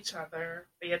over each other,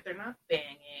 but yet they're not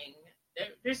banging.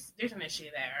 There's an issue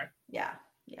there. Yeah.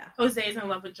 Jose's in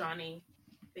love with Johnny.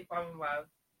 They fall in love,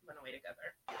 run away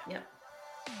together. Yep.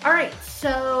 All right,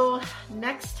 so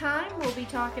next time we'll be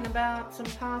talking about some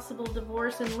possible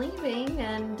divorce and leaving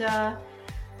and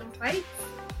some fights.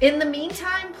 In the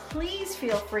meantime, please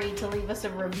feel free to leave us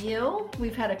a review.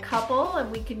 We've had a couple,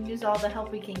 and we can use all the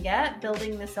help we can get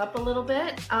building this up a little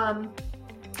bit.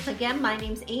 Again, my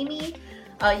name's Amy.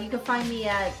 You can find me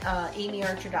at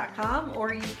amyarcher.com,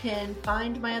 or you can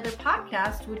find my other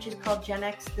podcast, which is called Gen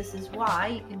X This Is Why.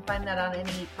 You can find that on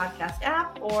any podcast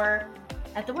app or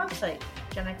at the website,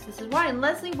 Gen X This Is Why. And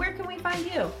Leslie, where can we find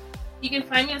you? You can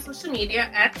find me on social media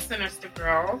at Sinister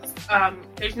Girls.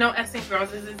 There's no S in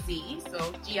girls, there's a Z, so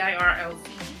GIRLZ.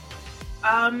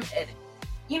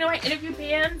 I interview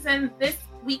bands, and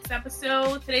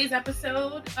today's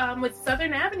episode, with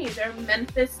Southern Avenue. They're a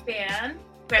Memphis band,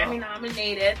 Grammy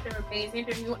nominated. They're amazing.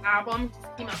 Their new album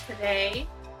just came out today,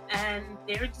 and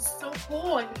they're just so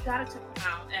cool, and you gotta check them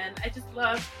out. And I just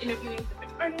love interviewing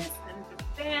different artists and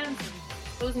different bands and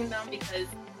exposing them, because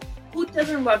who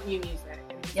doesn't love new music?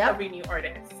 Every new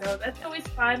artist. So that's always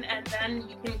fun. And then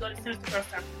you can go to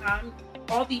sinistergirls.com.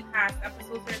 All the past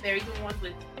episodes are there, even ones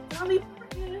with Dolly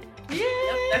Parton. Yeah,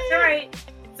 yep, that's right.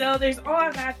 So there's all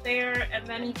of that there. And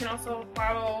then you can also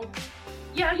follow.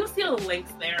 Yeah, you'll see all the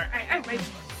links there. I write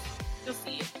books. You'll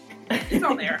see it. It's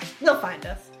all there. You'll find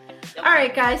us. Yep. All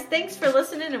right, guys. Thanks for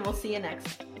listening, and we'll see you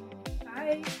next time.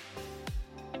 Bye.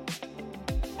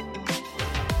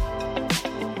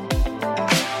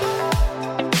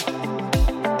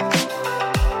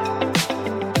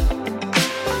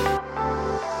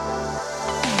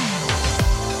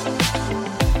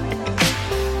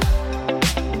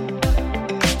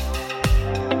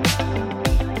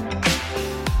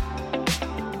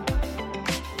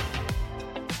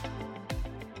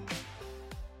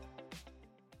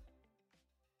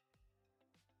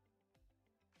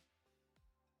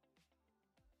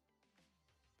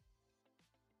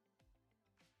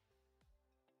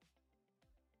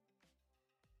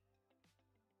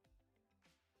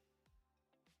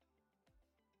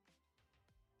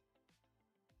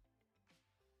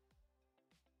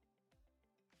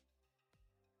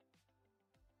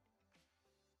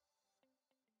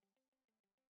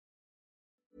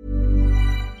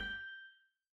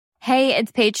 Hey,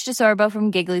 it's Paige DeSorbo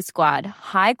from Giggly Squad.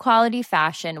 High quality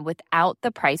fashion without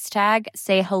the price tag.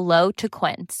 Say hello to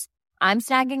Quince. I'm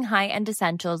snagging high-end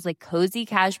essentials like cozy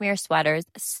cashmere sweaters,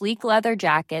 sleek leather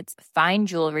jackets, fine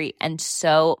jewelry, and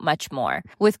so much more.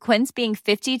 With Quince being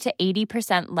 50 to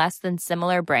 80% less than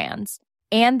similar brands.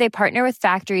 And they partner with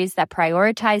factories that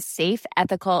prioritize safe,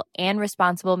 ethical, and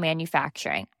responsible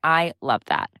manufacturing. I love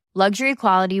that. Luxury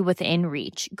quality within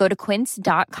reach. Go to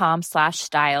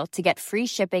quince.com/style to get free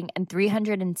shipping and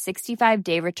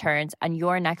 365-day returns on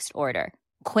your next order.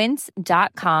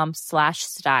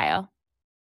 Quince.com/style.